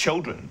pick up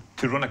children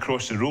to run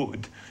across the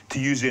road to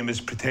use them as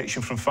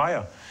protection from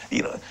fire.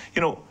 You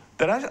know,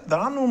 there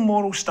are no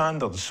moral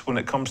standards when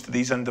it comes to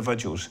these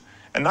individuals,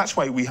 and that's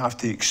why we have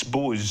to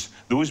expose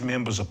those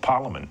members of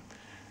Parliament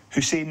who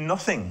say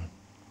nothing,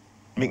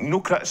 make no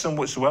criticism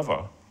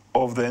whatsoever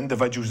of the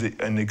individuals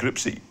and the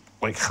groups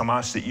like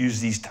Hamas that use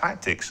these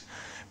tactics,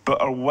 but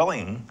are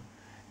willing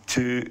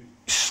to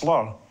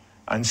slur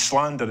and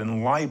slander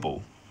and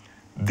libel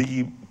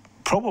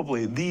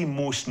probably the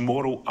most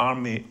moral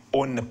army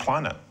on the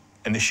planet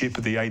in the shape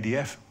of the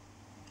IDF.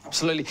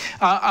 Absolutely.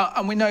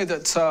 And we know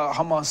that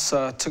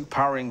Hamas took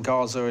power in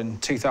Gaza in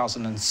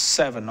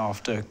 2007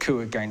 after a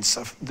coup against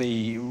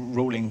the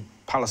ruling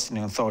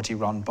Palestinian Authority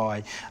run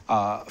by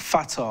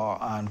Fatah,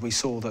 and we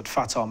saw that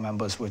Fatah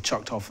members were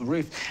chucked off the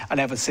roof.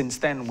 And ever since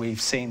then, we've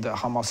seen that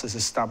Hamas has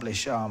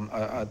established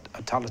a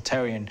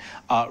totalitarian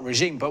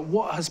regime. But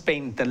what has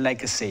been the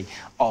legacy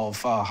of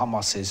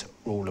Hamas's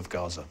rule of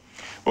Gaza?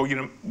 Well,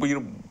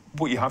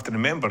 what you have to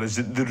remember is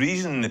that the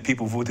reason that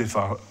people voted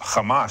for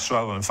Hamas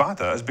rather than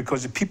Fatah is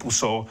because the people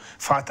saw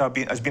Fatah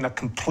as being a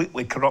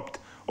completely corrupt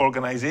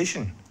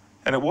organisation.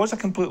 And it was a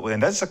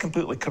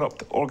completely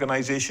corrupt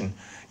organisation.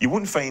 You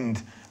won't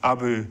find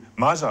Abu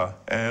Maza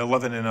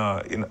living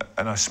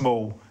in a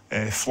small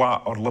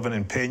flat or living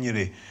in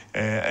penury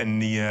in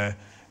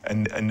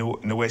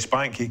the West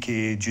Bank,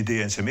 aka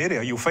Judea and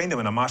Samaria. You'll find him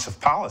in a massive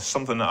palace,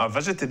 something that I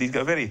visited. He's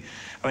got I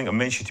think I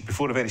mentioned to you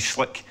before, a very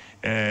slick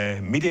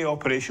media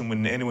operation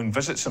when anyone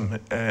visits him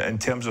in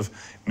terms of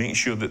making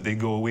sure that they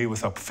go away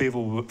with a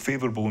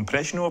favourable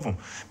impression of him.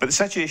 But the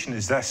situation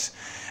is this: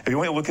 if you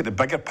want to look at the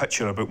bigger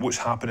picture about what's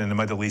happening in the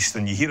Middle East,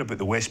 and you hear about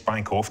the West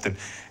Bank often,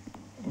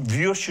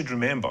 viewers should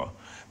remember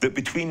that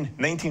between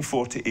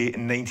 1948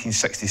 and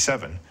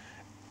 1967,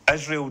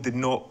 Israel did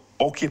not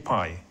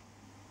occupy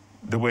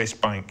the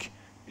West Bank,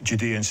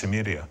 Judea and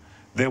Samaria.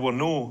 There were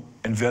no,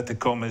 inverted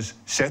commas,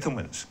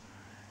 settlements.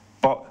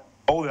 But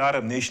all the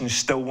Arab nations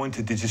still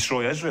wanted to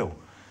destroy Israel.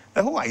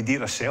 The whole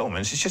idea of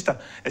settlements,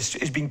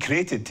 it's been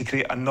created to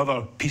create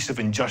another piece of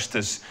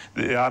injustice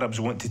that the Arabs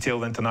want to tell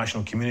the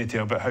international community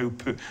about how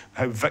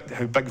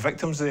big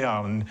victims they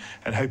are and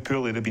how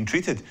poorly they've been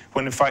treated,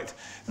 when in fact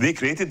they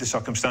created the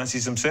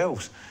circumstances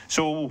themselves.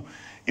 So,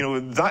 you know,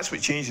 that's what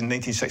changed in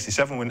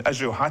 1967 when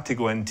Israel had to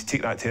go in to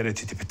take that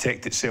territory to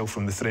protect itself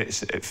from the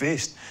threats it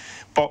faced.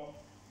 But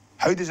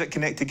how does it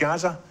connect to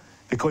Gaza?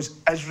 Because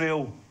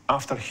Israel,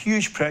 after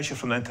huge pressure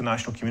from the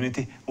international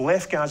community,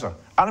 left Gaza.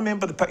 I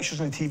remember the pictures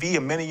on the TV,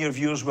 and many of your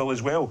viewers will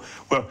as well,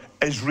 where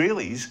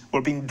Israelis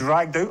were being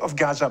dragged out of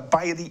Gaza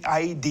by the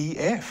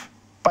IDF,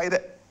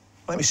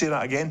 let me say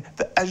that again,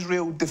 the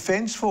Israel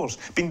Defence Force,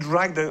 being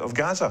dragged out of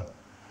Gaza.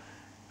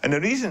 And the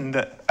reason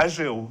that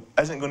Israel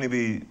isn't going to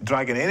be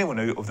dragging anyone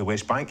out of the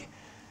West Bank,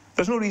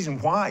 there's no reason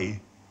why,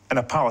 in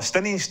a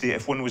Palestinian state,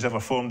 if one was ever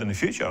formed in the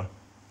future,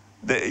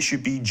 that it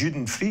should be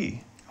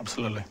Juden-free.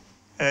 Absolutely.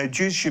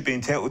 Jews should be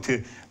entitled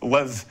to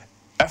live,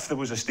 if there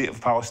was a state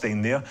of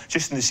Palestine there,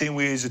 just in the same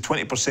way as the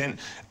 20%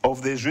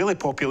 of the Israeli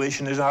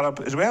population is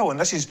Arab as well. And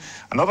this is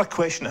another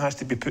question that has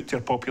to be put to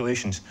our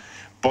populations.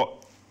 But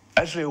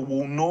Israel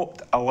will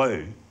not allow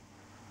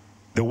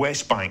the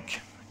West Bank,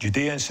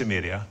 Judea and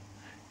Samaria,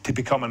 to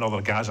become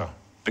another Gaza,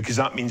 because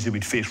that means they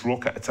would face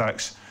rocket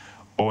attacks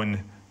on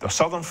their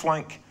southern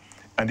flank,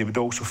 and they would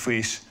also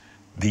face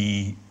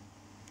the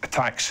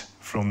attacks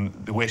from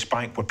the West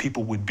Bank where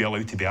people would be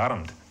allowed to be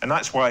armed. And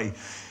that's why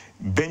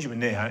Benjamin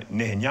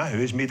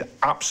Netanyahu has made it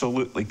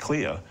absolutely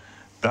clear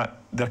that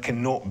there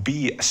cannot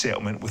be a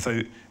settlement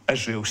without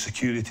Israel's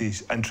security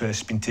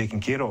interests being taken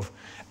care of.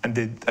 And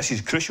this is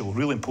a crucial,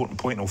 really important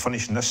point, and I'll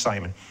finish on this,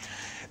 Simon.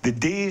 The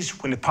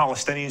days when the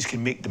Palestinians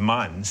can make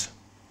demands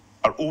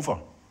are over.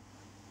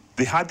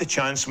 They had the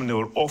chance when they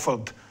were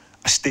offered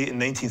a state in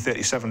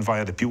 1937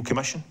 via the Peel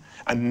Commission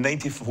and in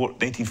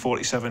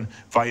 1947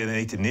 via the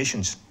United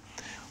Nations.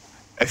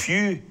 If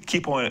you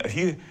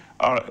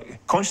are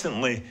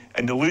constantly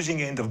in the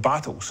losing end of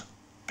battles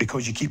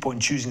because you keep on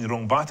choosing the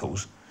wrong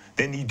battles,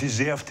 then you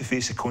deserve to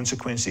face the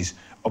consequences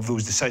of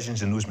those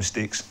decisions and those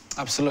mistakes.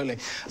 Absolutely.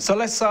 So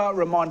let's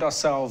remind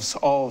ourselves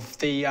of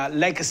the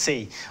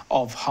legacy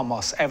of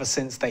Hamas ever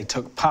since they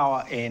took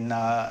power in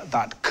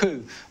that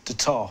coup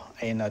d'etat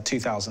in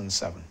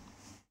 2007.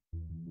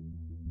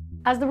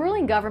 As the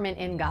ruling government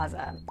in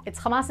Gaza, it's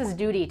Hamas's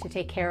duty to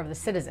take care of the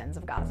citizens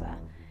of Gaza.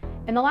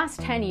 In the last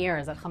 10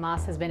 years that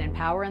Hamas has been in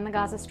power in the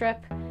Gaza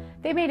Strip,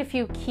 they've made a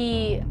few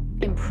key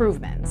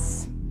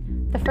improvements.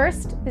 The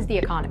first is the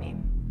economy.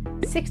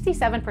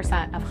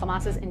 67% of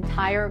Hamas's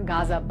entire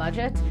Gaza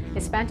budget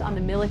is spent on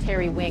the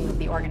military wing of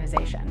the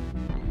organization.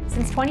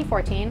 Since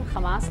 2014,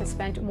 Hamas has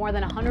spent more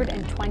than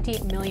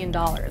 $120 million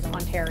on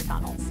terror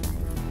tunnels.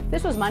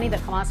 This was money that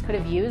Hamas could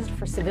have used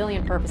for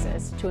civilian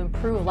purposes to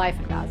improve life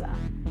in Gaza.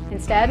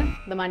 Instead,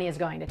 the money is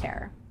going to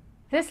terror.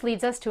 This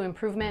leads us to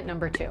improvement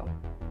number 2,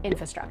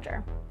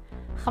 infrastructure.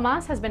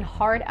 Hamas has been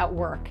hard at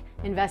work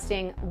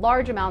investing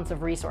large amounts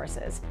of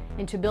resources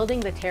into building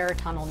the terror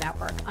tunnel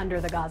network under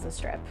the Gaza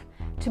Strip.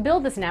 To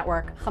build this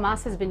network,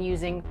 Hamas has been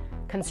using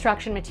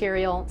construction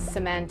material,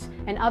 cement,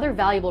 and other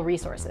valuable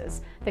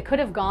resources that could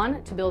have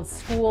gone to build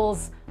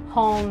schools,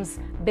 homes,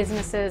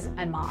 businesses,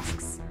 and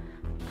mosques.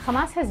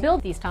 Hamas has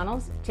built these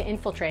tunnels to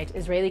infiltrate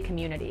Israeli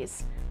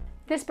communities.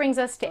 This brings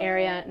us to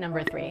area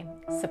number 3,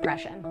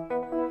 suppression.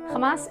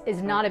 Hamas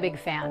is not a big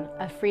fan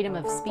of freedom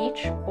of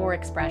speech or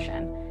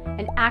expression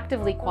and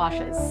actively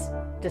quashes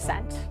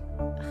dissent.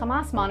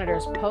 Hamas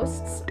monitors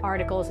posts,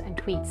 articles, and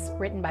tweets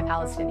written by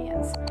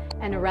Palestinians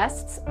and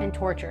arrests and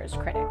tortures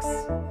critics.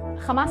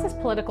 Hamas's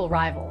political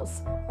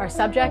rivals are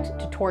subject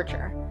to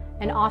torture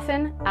and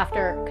often,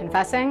 after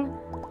confessing,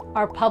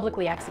 are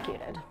publicly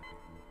executed.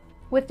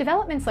 With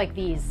developments like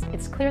these,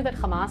 it's clear that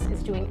Hamas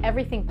is doing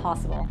everything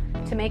possible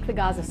to make the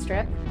Gaza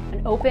Strip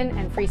an open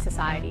and free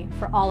society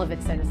for all of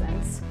its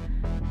citizens.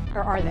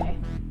 Or are they?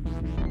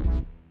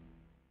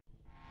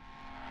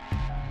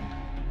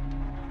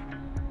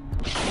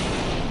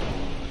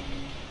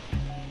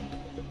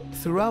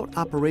 Throughout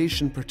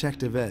Operation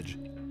Protective Edge,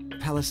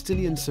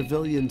 Palestinian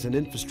civilians and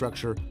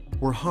infrastructure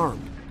were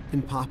harmed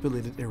in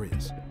populated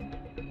areas.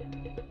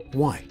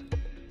 Why?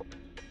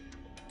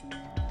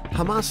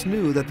 Hamas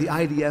knew that the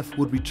IDF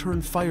would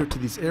return fire to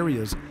these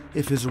areas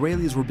if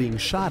Israelis were being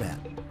shot at,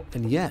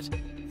 and yet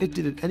it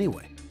did it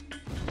anyway.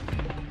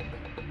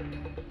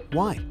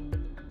 Why?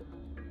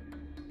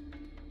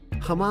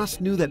 Hamas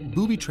knew that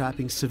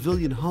booby-trapping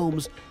civilian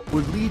homes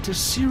would lead to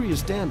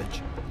serious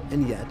damage,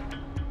 and yet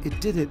it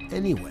did it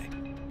anyway.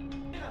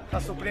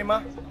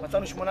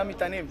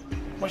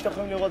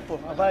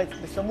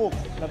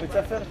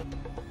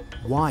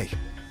 Why?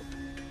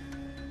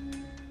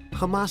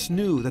 Hamas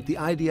knew that the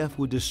IDF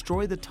would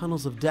destroy the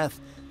tunnels of death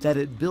that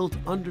it built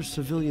under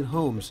civilian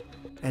homes,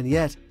 and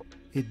yet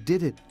it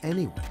did it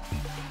anyway.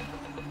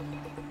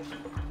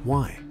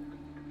 Why?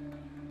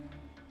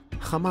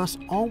 Hamas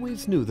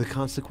always knew the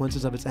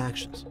consequences of its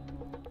actions.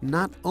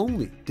 Not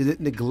only did it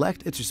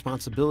neglect its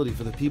responsibility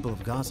for the people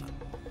of Gaza,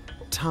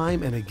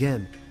 time and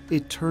again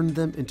it turned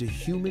them into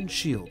human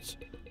shields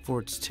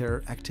for its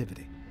terror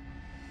activity.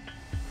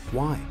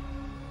 Why?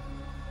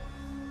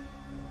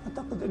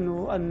 أعتقد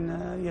أنه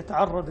أن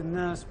يتعرض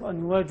الناس وأن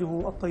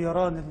يواجهوا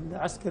الطيران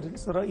العسكري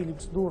الإسرائيلي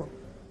بصدور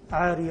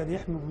عارية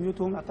ليحموا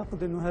بيوتهم،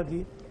 أعتقد أنه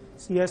هذه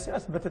سياسة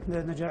أثبتت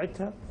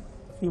نجاعتها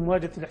في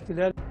مواجهة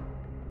الاحتلال.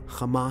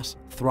 Hamas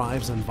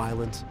thrives on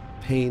violence,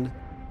 pain,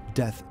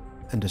 death,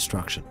 and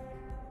destruction,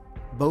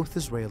 both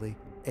Israeli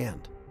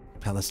and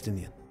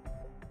Palestinian.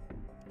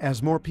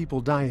 As more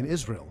people die in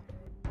Israel,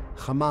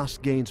 Hamas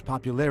gains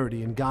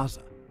popularity in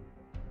Gaza.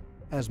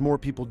 As more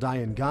people die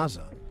in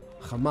Gaza,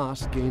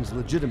 Hamas gains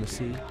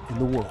legitimacy in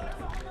the world.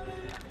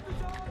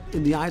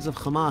 In the eyes of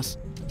Hamas,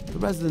 the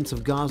residents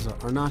of Gaza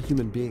are not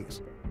human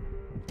beings.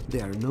 They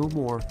are no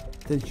more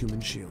than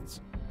human shields.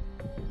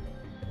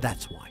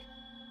 That's why.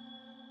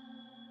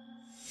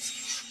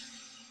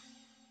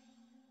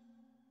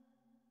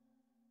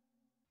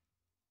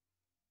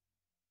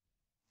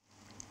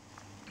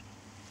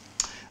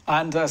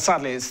 And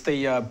sadly, it's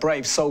the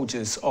brave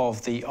soldiers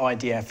of the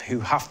IDF who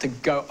have to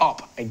go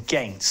up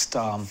against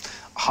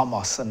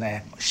Hamas and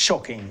their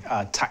shocking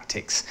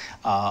tactics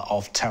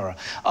of terror.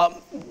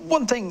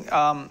 One thing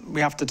we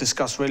have to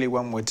discuss really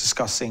when we're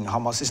discussing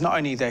Hamas is not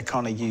only their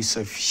kind of use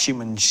of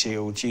human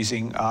shields,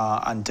 using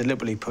and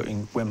deliberately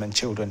putting women and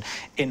children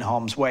in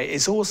harm's way,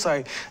 it's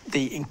also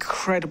the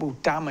incredible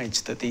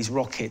damage that these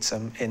rockets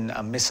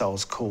and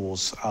missiles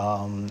cause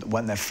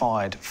when they're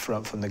fired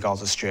from the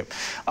Gaza Strip.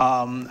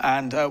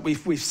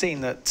 We've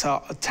seen that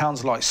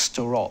towns like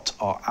Sderot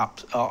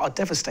are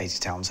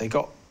devastated towns. They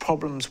got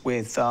problems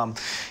with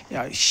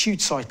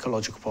huge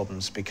psychological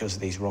problems because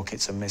of these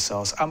rockets and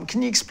missiles.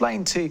 Can you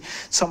explain to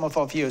some of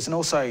our viewers, and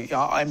also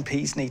our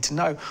MPs need to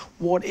know,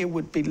 what it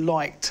would be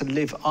like to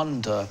live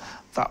under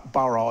that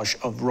barrage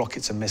of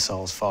rockets and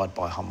missiles fired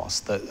by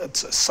Hamas that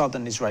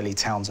southern Israeli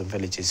towns and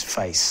villages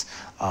face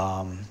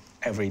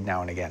every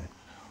now and again?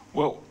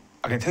 Well,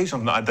 I can tell you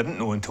something that I didn't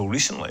know until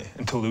recently,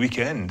 until the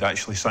weekend,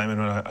 actually, Simon,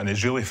 an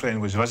Israeli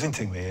friend was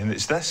visiting me, and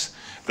it's this,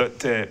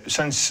 that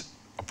since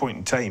a point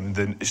in time,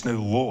 then it's now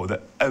law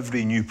that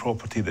every new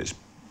property that's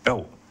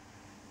built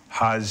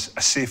has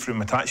a safe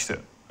room attached to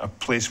it, a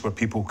place where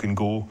people can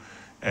go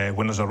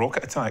when there's a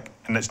rocket attack.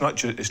 And it's not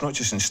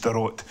just in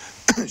Sderot,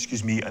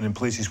 excuse me, and in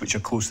places which are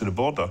close to the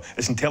border.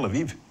 It's in Tel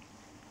Aviv.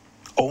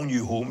 All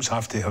new homes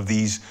have to have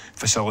these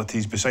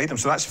facilities beside them.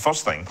 So that's the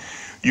first thing.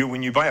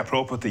 When you buy a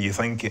property, you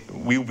think,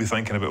 we'll be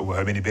thinking about, well,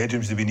 how many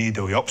bedrooms do we need?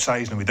 Are we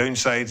upsizing? Are we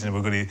downsizing?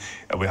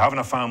 Are we having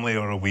a family?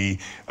 Or have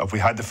we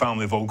had the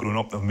family, they've all grown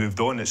up, they've moved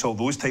on? It's all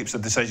those types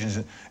of decisions.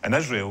 In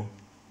Israel,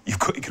 you've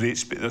got to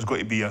create, there's got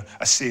to be a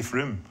safe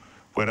room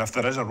where if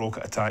there is a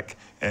rocket attack,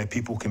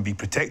 people can be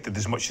protected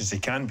as much as they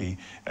can be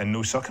in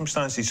those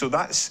circumstances. So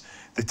that's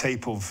the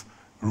type of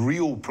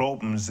real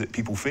problems that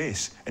people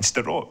face. In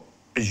Sderot,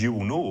 as you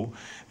will know,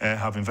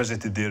 having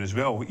visited there as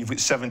well, you've got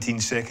 17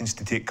 seconds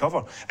to take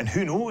cover. And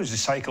who knows the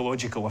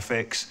psychological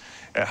effects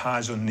it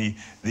has on the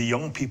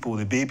young people,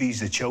 the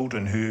babies, the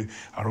children who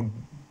are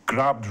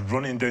grabbed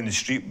running down the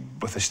street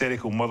with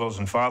hysterical mothers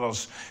and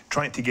fathers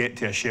trying to get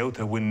to a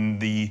shelter when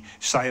the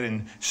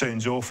siren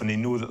sounds off and they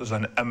know that there's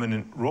an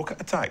imminent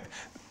rocket attack.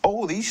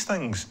 All these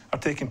things are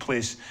taking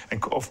place,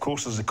 and of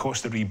course there's the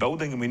cost of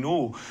rebuilding, and we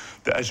know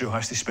that Israel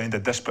has to spend a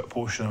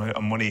disproportionate amount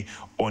of money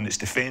on its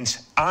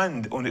defence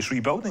and on its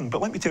rebuilding. But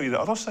let me tell you the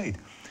other side.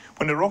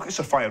 When the rockets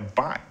are fired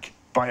back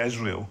by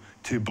Israel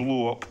to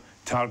blow up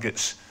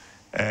targets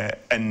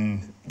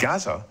in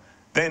Gaza,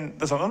 then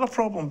there's another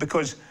problem,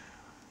 because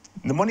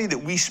the money that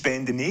we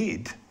spend in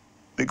aid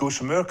that goes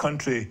from our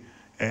country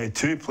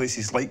to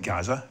places like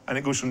Gaza, and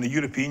it goes from the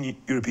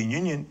European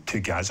Union to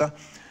Gaza,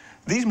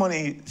 these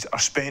monies are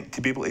spent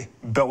to be able to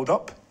build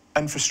up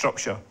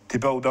infrastructure, to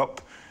build up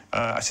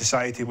a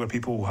society where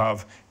people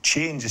have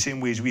changed the same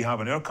ways we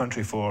have in our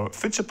country for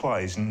food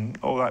supplies and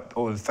all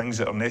the things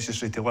that are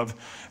necessary to live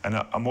in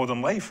a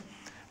modern life.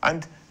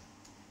 And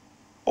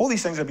all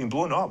these things have been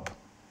blown up.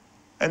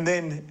 And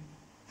then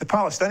the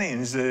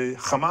Palestinians, the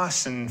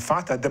Hamas and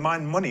Fatah,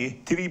 demand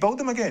money to rebuild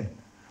them again.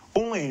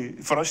 Only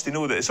for us to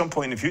know that at some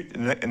point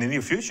in the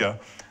near future,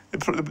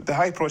 the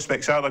high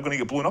prospects are they're going to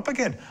get blown up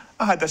again.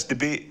 I had this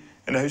debate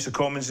in the House of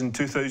Commons in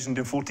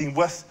 2014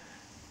 with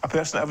a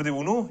person that everybody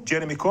will know,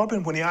 Jeremy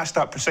Corbyn, when he asked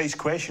that precise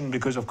question,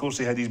 because of course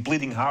he had his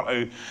bleeding heart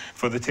out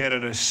for the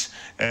terrorists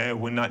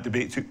when that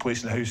debate took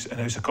place in the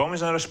House of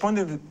Commons. And I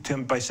responded to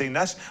him by saying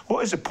this: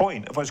 what is the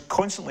point of us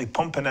constantly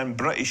pumping in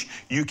British,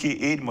 UK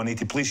aid money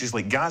to places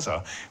like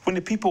Gaza when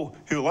the people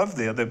who live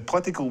there, the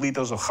political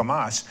leaders of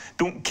Hamas,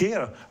 don't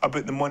care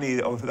about the money,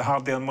 of the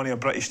hard-earned money of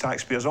British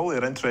taxpayers? All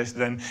they're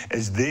interested in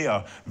is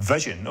their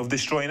vision of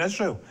destroying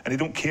Israel, and they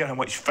don't care how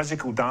much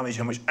physical damage,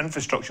 how much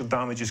infrastructure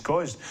damage is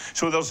caused.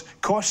 So there's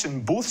costs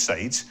in both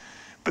sides,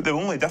 but the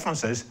only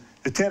difference is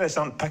the terrorists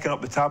aren't picking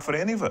up the tab for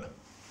any of it.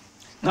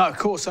 No, of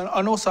course, and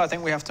also I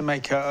think we have to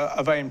make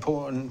a very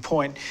important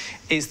point,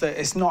 is that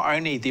it's not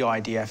only the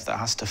IDF that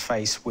has to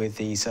face with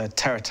these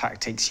terror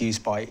tactics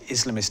used by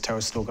Islamist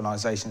terrorist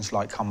organisations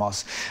like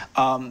Hamas.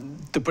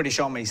 The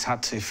British armies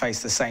had to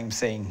face the same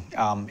thing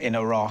in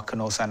Iraq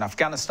and also in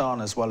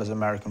Afghanistan, as well as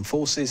American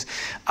forces,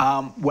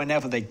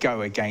 whenever they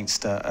go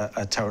against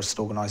a terrorist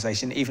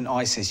organisation. Even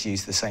ISIS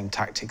used the same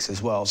tactics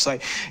as well. So,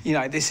 you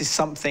know, this is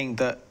something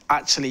that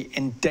actually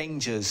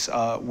endangers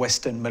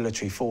Western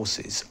military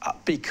forces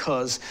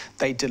because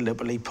they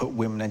deliberately put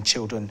women and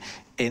children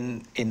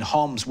in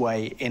harm's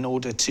way in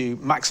order to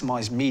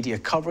maximise media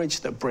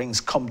coverage that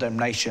brings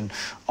condemnation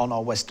on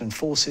our Western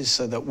forces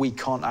so that we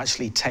can't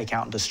actually take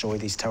out and destroy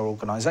these terror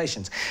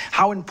organisations.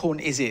 How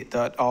important is it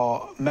that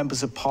our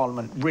members of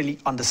Parliament really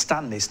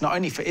understand this, not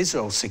only for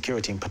Israel's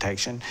security and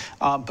protection,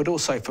 but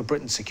also for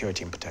Britain's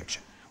security and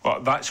protection? Well,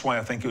 that's why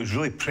I think it was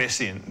really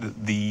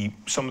prescient that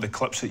some of the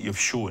clips that you've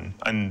shown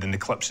and in the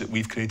clips that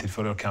we've created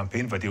for our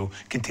campaign video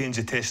contains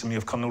the testimony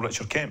of Colonel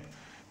Richard Kemp,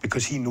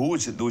 because he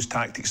knows that those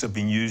tactics have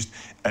been used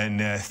in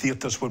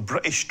theatres where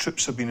British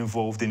troops have been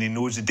involved, and he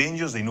knows the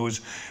dangers, he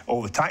knows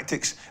all the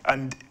tactics,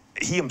 and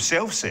he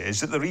himself says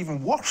that they're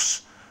even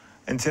worse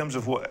in terms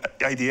of what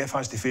IDF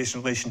has to face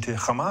in relation to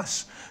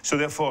Hamas. So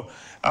therefore,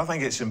 I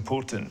think it's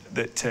important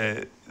that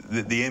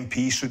the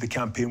MPs through the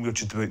campaign we're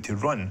just about to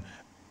run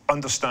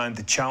understand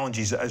the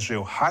challenges that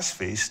Israel has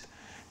faced,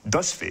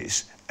 does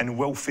face, and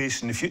will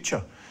face in the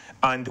future.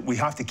 And we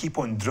have to keep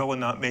on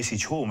drilling that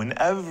message home. And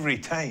every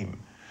time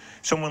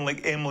someone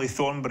like Emily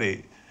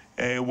Thornberry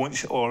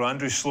or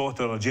Andrew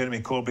Slaughter or Jeremy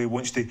Corbyn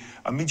wants to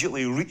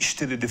immediately reach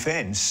to the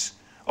defence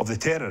of the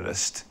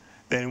terrorist,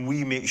 then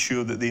we make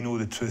sure that they know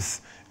the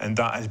truth, and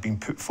that has been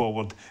put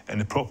forward in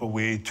the proper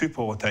way to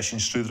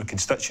politicians through their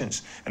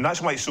constituents. And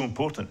that's why it's so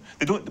important.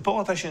 The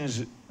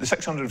politicians, the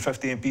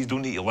 650 MPs,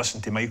 don't need to listen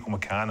to Michael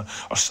McCann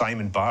or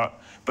Simon Barrett,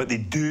 but they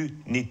do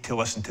need to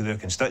listen to their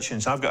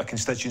constituents. I've got a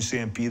constituency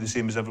MP the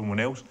same as everyone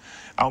else.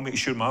 I'll make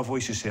sure my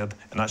voice is heard,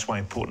 and that's why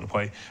it's important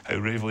how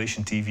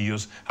Revelation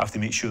TVers have to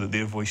make sure that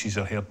their voices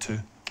are heard too.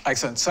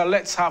 Excellent. So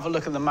let's have a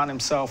look at the man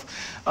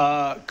himself,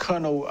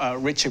 Colonel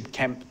Richard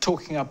Kemp,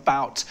 talking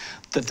about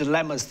the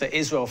dilemmas that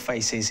Israel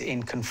faces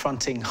in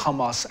confronting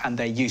Hamas and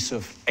their use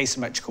of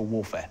asymmetrical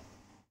warfare.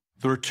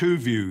 There are two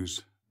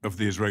views of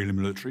the Israeli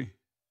military: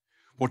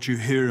 what you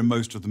hear in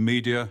most of the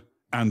media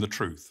and the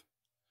truth.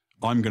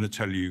 I'm going to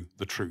tell you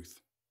the truth.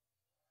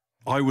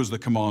 I was the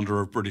commander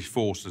of British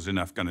forces in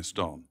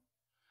Afghanistan.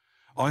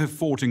 I have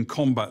fought in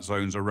combat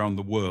zones around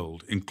the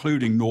world,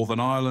 including Northern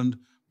Ireland,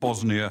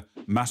 Bosnia,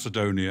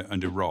 Macedonia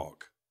and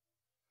Iraq.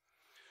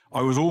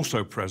 I was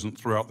also present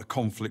throughout the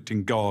conflict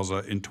in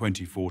Gaza in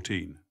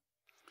 2014.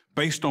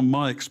 Based on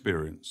my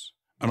experience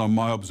and on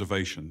my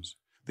observations,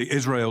 the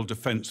Israel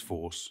Defense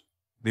Force,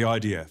 the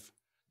IDF,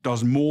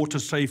 does more to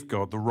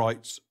safeguard the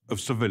rights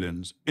of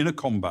civilians in a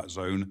combat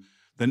zone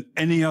than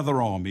any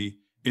other army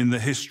in the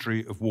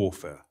history of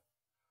warfare.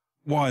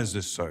 Why is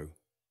this so?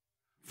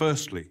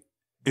 Firstly,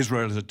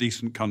 Israel is a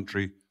decent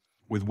country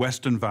with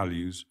Western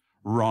values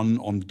run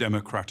on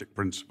democratic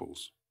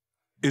principles.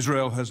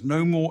 Israel has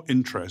no more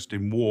interest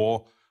in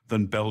war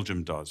than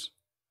Belgium does.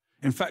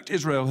 In fact,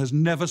 Israel has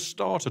never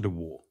started a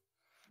war.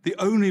 The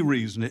only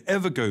reason it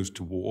ever goes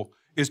to war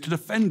is to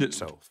defend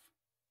itself.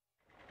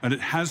 And it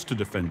has to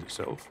defend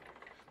itself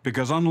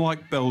because,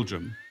 unlike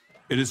Belgium,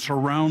 it is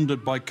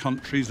surrounded by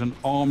countries and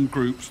armed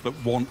groups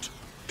that want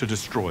to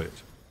destroy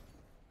it.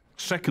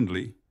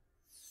 Secondly,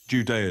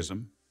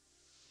 Judaism,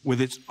 with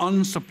its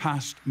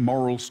unsurpassed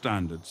moral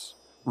standards,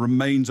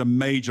 remains a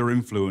major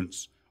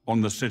influence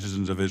on the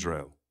citizens of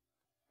Israel.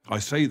 I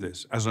say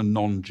this as a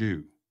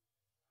non-Jew.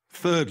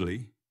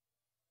 Thirdly,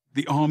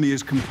 the army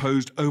is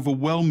composed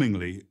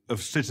overwhelmingly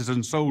of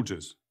citizen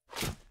soldiers.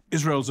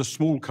 Israel's a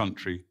small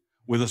country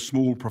with a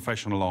small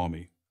professional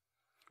army.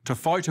 To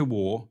fight a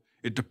war,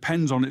 it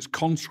depends on its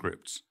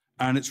conscripts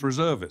and its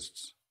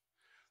reservists.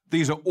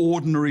 These are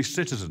ordinary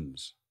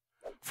citizens,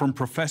 from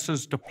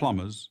professors to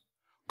plumbers,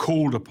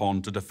 called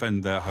upon to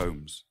defend their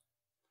homes.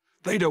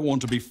 They don't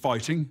want to be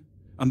fighting,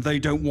 and they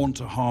don't want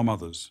to harm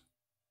others.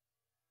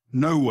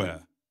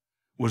 Nowhere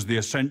was the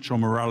essential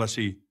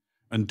morality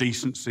and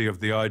decency of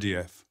the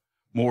IDF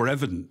more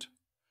evident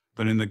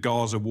than in the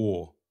Gaza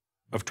war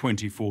of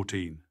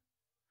 2014.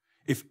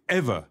 If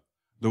ever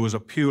there was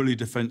a purely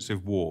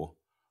defensive war,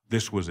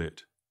 this was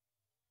it.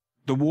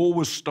 The war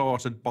was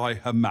started by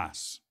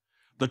Hamas,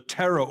 the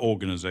terror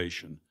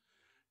organization,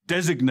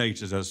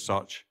 designated as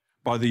such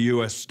by the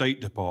US State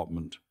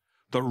Department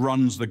that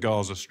runs the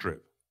Gaza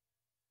Strip.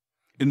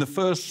 In the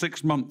first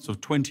 6 months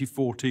of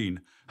 2014,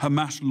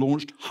 Hamas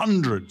launched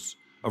hundreds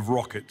of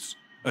rockets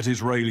at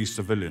Israeli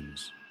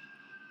civilians.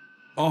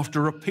 After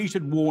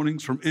repeated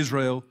warnings from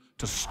Israel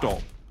to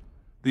stop,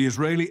 the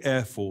Israeli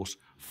Air Force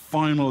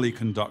finally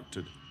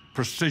conducted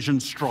precision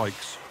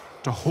strikes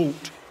to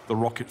halt the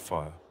rocket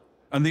fire,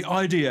 and the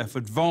IDF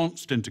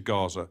advanced into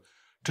Gaza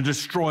to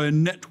destroy a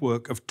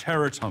network of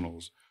terror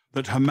tunnels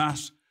that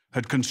Hamas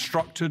had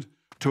constructed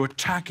to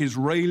attack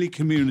Israeli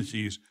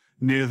communities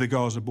near the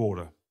Gaza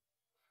border.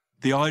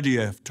 The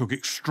IDF took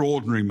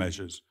extraordinary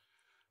measures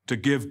to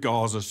give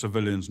Gaza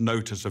civilians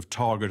notice of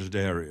targeted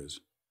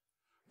areas,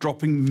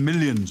 dropping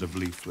millions of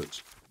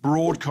leaflets,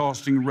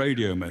 broadcasting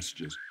radio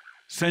messages,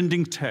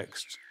 sending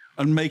texts,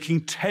 and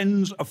making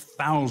tens of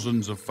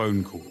thousands of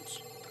phone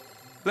calls.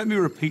 Let me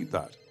repeat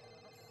that.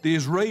 The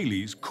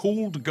Israelis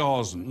called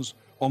Gazans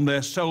on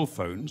their cell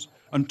phones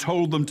and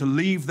told them to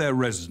leave their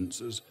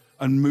residences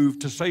and move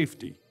to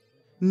safety.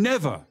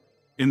 Never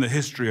in the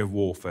history of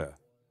warfare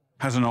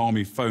has an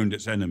army phoned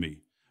its enemy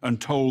and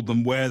told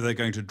them where they're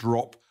going to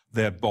drop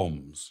their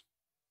bombs.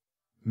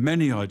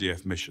 Many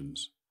IDF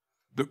missions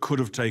that could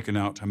have taken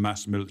out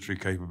Hamas military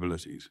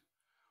capabilities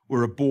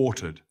were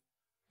aborted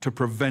to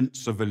prevent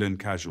civilian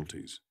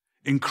casualties,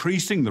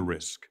 increasing the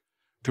risk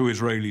to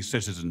Israeli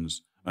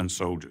citizens and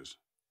soldiers.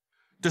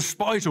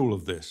 Despite all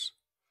of this,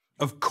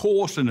 of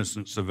course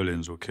innocent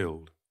civilians were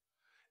killed.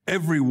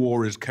 Every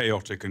war is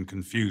chaotic and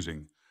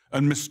confusing,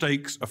 and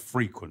mistakes are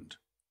frequent.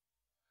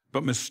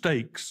 But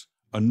mistakes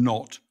are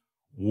not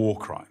war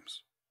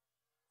crimes.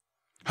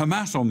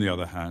 Hamas, on the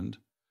other hand,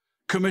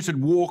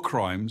 committed war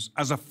crimes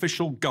as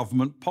official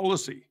government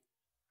policy.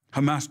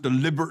 Hamas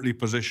deliberately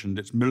positioned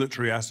its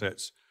military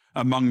assets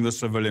among the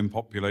civilian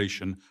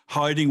population,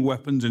 hiding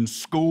weapons in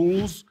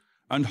schools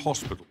and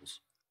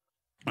hospitals,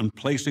 and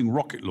placing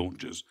rocket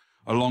launchers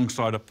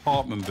alongside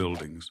apartment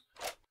buildings,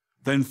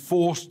 then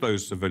forced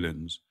those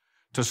civilians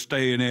to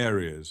stay in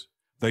areas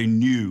they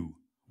knew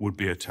would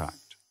be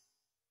attacked.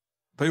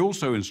 They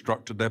also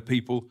instructed their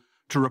people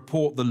to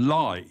report the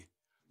lie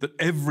that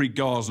every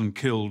Gazan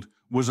killed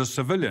was a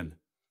civilian,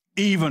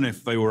 even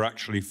if they were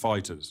actually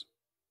fighters.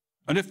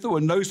 And if there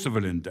were no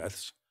civilian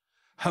deaths,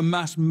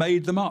 Hamas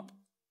made them up.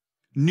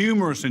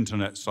 Numerous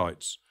internet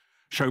sites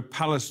show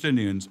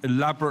Palestinians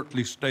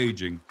elaborately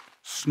staging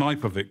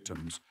sniper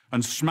victims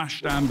and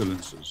smashed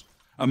ambulances,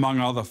 among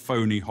other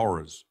phony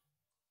horrors.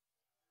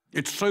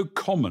 It's so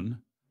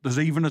common, there's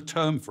even a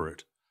term for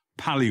it,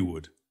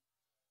 Pallywood,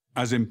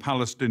 as in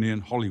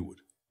Palestinian Hollywood.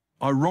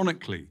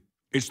 Ironically,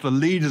 it's the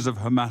leaders of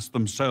Hamas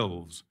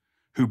themselves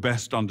who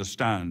best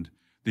understand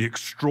the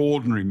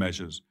extraordinary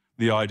measures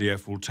the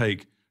IDF will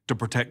take to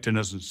protect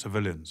innocent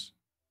civilians.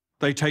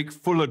 They take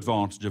full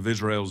advantage of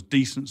Israel's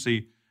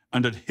decency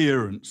and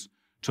adherence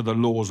to the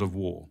laws of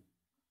war.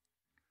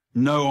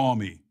 No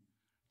army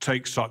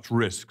takes such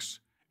risks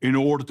in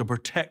order to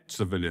protect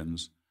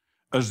civilians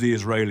as the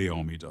Israeli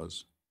army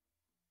does.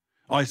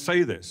 I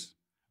say this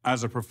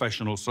as a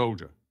professional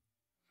soldier.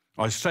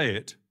 I say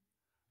it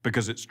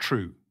because it's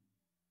true,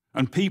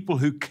 and people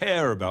who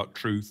care about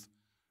truth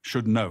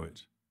should know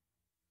it.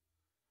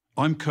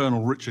 I'm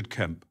Colonel Richard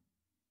Kemp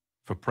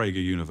for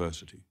Prager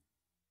University.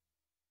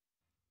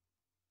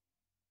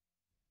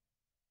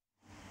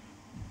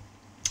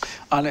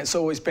 And it's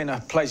always been a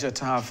pleasure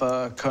to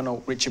have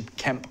Colonel Richard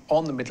Kemp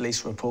on the Middle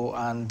East Report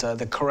and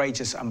the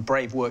courageous and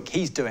brave work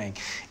he's doing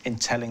in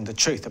telling the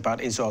truth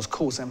about Israel's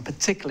cause, and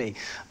particularly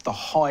the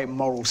high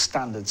moral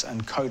standards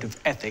and code of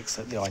ethics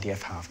that the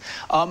IDF have.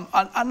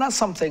 And that's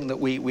something that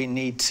we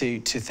need to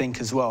think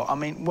as well. I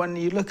mean, when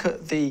you look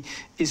at the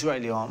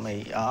Israeli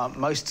army,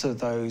 most of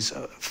those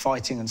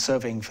fighting and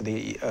serving for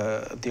the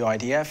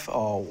IDF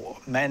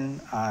are men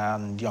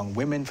and young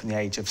women from the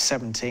age of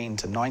 17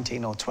 to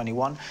 19 or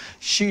 21.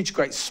 Huge,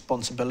 great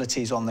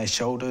responsibilities on their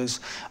shoulders.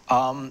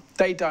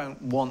 They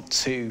don't want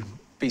to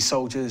be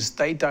soldiers.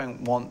 They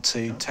don't want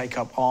to take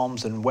up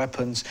arms and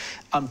weapons.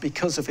 And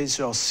because of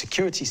Israel's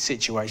security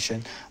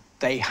situation,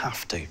 they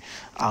have to.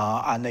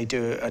 And they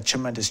do a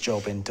tremendous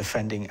job in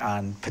defending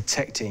and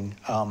protecting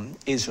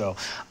Israel.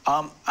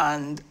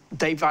 And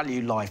they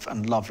value life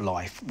and love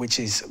life, which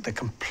is the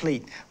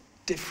complete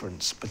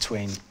difference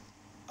between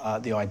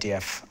the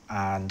IDF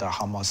and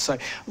Hamas. So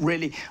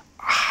really,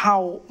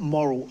 how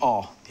moral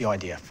are the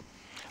IDF?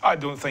 I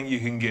don't think you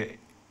can get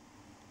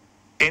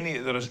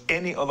there is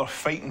any other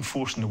fighting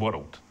force in the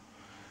world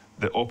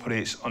that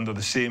operates under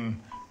the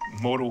same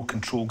moral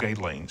control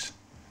guidelines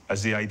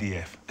as the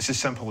IDF. It's as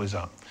simple as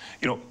that.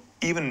 You know,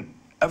 even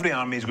every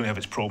army is going to have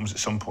its problems at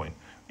some point.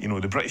 You know,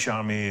 the British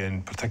Army,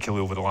 and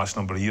particularly over the last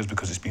number of years,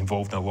 because it's been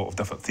involved in a lot of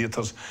different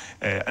theatres,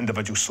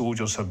 individual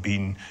soldiers have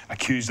been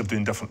accused of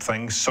doing different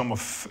things. Some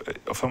of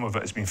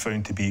it has been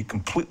found to be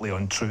completely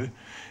untrue,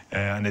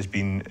 and has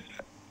been.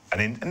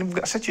 And we've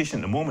got a situation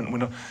at the moment when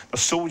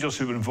there's soldiers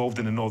who were involved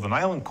in the Northern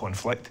Ireland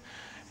conflict,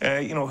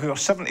 you know, who are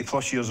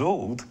 70+ years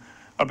old,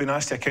 are being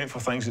asked to account for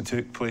things that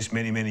took place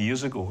many, many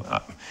years ago.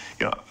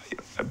 You know,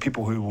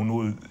 people who will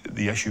know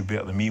the issue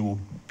better than me will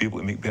be able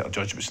to make better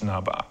judgments than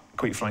that, but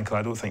quite frankly,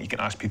 I don't think you can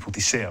ask people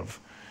to serve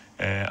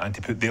and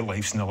to put their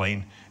lives in the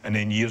line and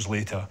then years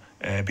later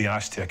be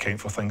asked to account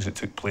for things that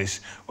took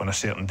place on a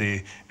certain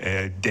day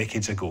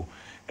decades ago.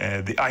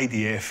 The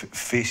IDF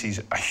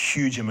faces a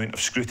huge amount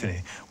of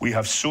scrutiny. We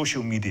have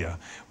social media,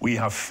 we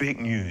have fake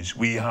news,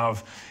 we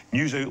have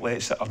news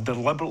outlets that are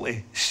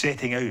deliberately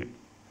setting out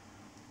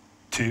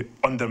to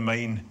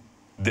undermine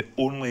the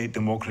only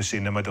democracy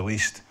in the Middle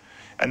East.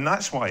 And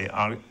that's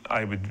why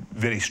I would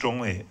very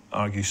strongly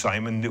argue,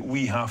 Simon, that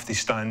we have to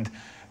stand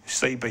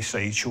side by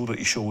side, shoulder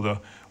to shoulder,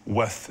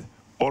 with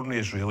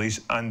ordinary Israelis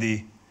and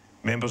the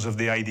members of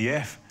the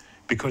IDF,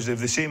 because they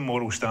have the same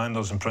moral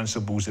standards and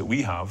principles that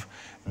we have.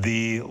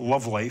 They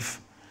love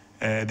life.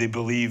 They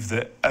believe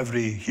that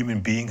every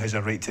human being has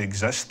a right to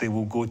exist. They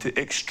will go to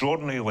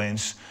extraordinary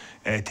lengths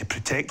to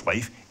protect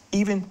life,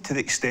 even to the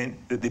extent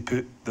that they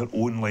put their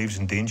own lives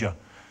in danger.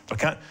 They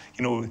can't,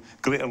 you know,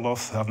 greater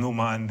love have no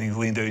man than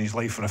laying down his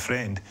life for a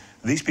friend.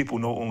 These people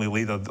not only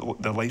lay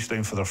their lives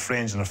down for their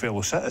friends and their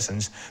fellow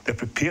citizens, they're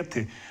prepared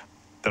to,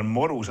 their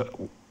morals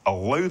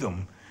allow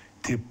them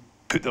to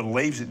put their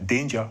lives at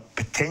danger,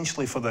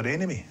 potentially for their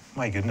enemy.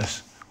 My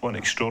goodness, what an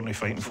extraordinary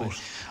fighting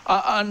force.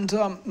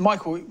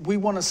 Michael, we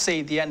want to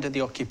see the end of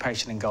the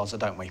occupation in Gaza,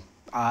 don't we?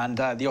 And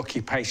the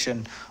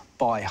occupation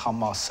by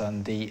Hamas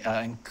and the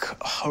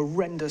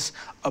horrendous,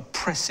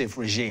 oppressive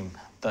regime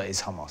that is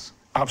Hamas.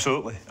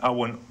 Absolutely. I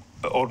want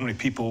ordinary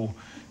people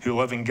who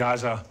live in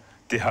Gaza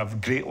to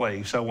have great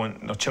lives. I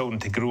want their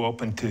children to grow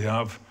up and to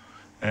have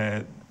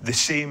the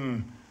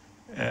same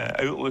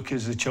outlook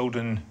as the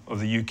children of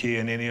the UK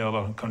and any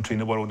other country in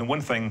the world. And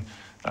one thing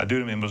I do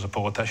remember as a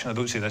politician, I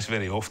don't say this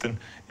very often,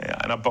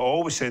 but I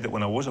always said that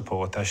when I was a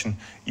politician,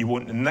 you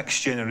want the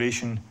next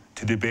generation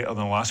to do better than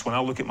the last one.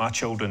 I look at my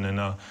children and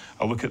I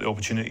look at the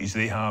opportunities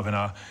they have, and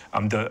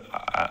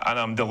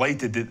I'm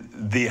delighted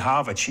that they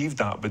have achieved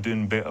that by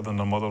doing better than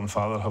their mother and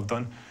father have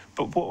done.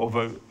 But what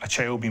about a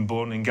child being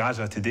born in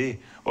Gaza today,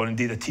 or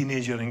indeed a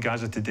teenager in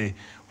Gaza today?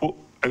 What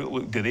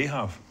outlook do they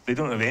have? They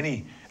don't have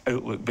any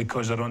outlook,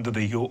 because they're under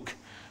the yoke,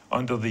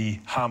 under the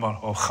hammer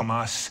of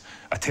Hamas,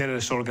 a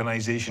terrorist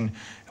organisation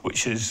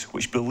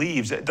which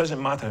believes that it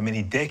doesn't matter how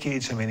many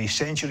decades, how many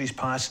centuries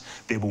pass,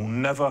 they will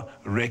never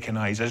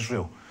recognise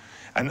Israel.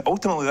 And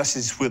ultimately, this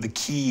is where the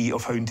key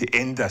of how to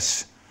end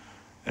this,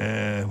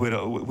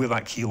 where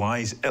that key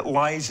lies. It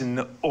lies in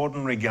the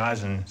ordinary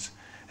Gazans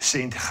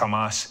saying to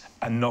Hamas,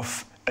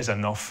 enough is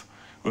enough.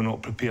 We're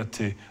not prepared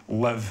to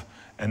live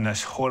in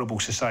this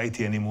horrible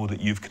society anymore that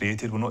you've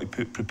created. We're not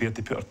prepared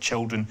to put our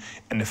children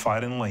in the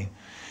firing line.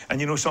 And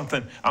you know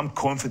something? I'm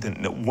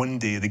confident that one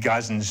day the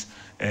Gazans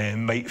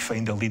might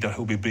find a leader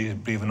who'll be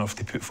brave enough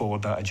to put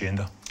forward that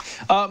agenda.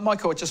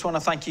 Michael, I just want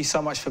to thank you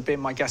so much for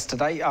being my guest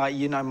today.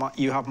 You know,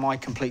 you have my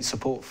complete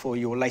support for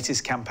your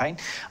latest campaign,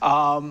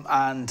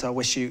 and I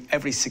wish you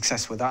every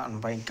success with that,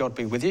 and may God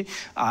be with you.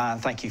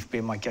 And thank you for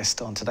being my guest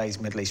on today's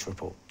Middle East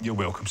Report. You're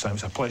welcome, Sam.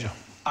 It's a pleasure.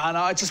 And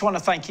I just want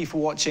to thank you for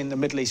watching the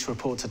Middle East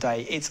Report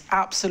today. It's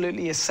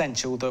absolutely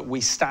essential that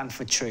we stand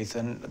for truth,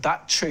 and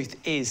that truth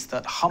is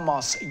that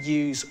Hamas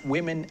use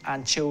women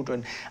and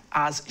children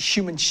as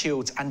human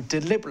shields and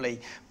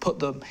deliberately put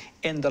them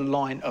in the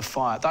line of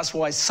fire. That's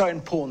why it's so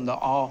important that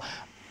our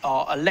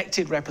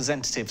elected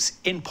representatives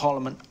in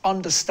Parliament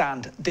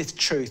understand this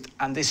truth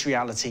and this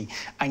reality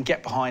and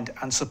get behind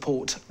and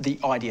support the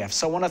IDF.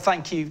 So I want to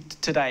thank you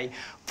today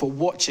for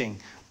watching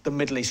the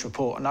Middle East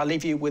Report, and I'll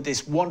leave you with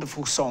this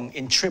wonderful song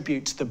in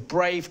tribute to the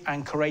brave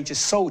and courageous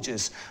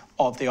soldiers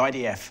of the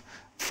IDF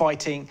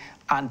fighting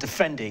and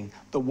defending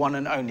the one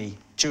and only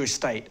Jewish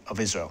state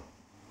of Israel.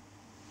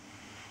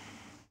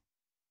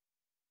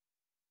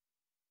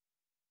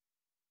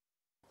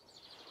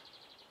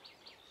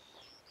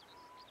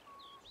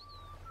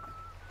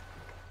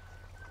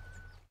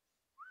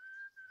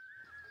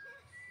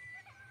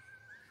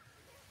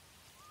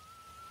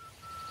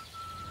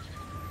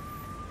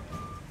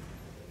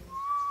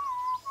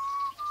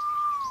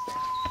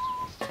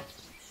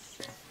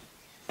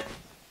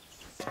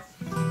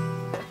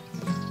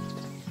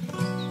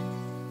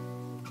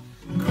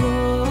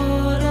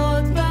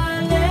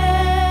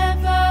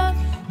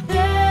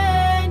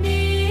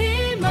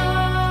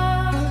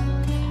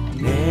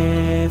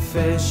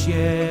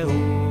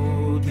 Yehu